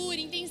altura,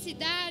 em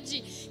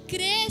intensidade.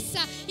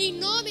 Cresça, em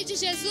nome de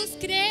Jesus,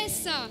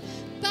 cresça.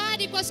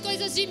 Pare com as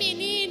coisas de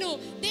menino.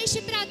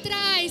 Deixe para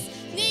trás.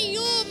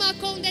 Nenhuma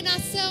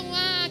condenação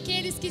há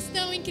àqueles que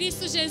estão em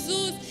Cristo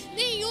Jesus.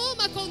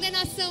 Nenhuma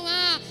condenação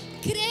há.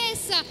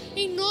 Cresça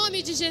em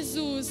nome de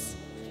Jesus.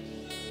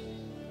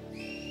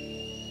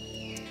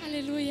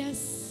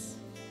 Aleluias.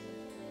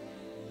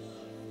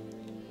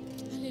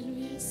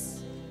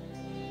 Aleluias.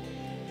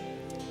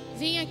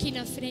 Vem aqui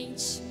na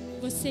frente,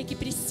 você que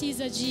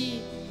precisa de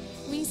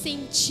um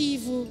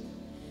incentivo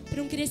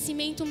para um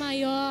crescimento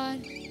maior,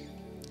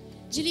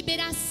 de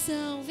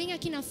liberação. Vem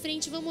aqui na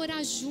frente, vamos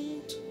orar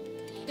junto.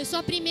 Eu sou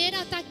a primeira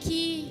a estar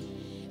aqui.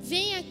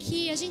 Vem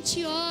aqui, a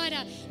gente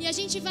ora e a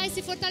gente vai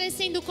se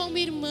fortalecendo como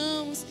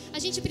irmãos. A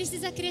gente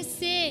precisa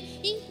crescer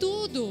em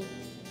tudo.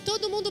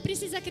 Todo mundo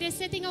precisa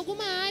crescer. Tem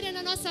alguma área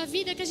na nossa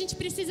vida que a gente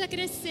precisa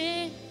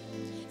crescer.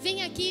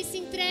 Vem aqui, se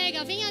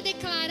entrega, venha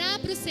declarar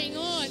para o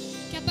Senhor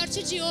que a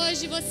partir de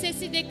hoje você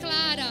se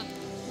declara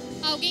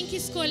alguém que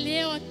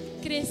escolheu a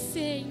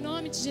crescer em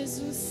nome de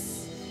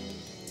Jesus.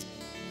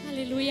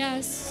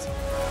 Aleluias.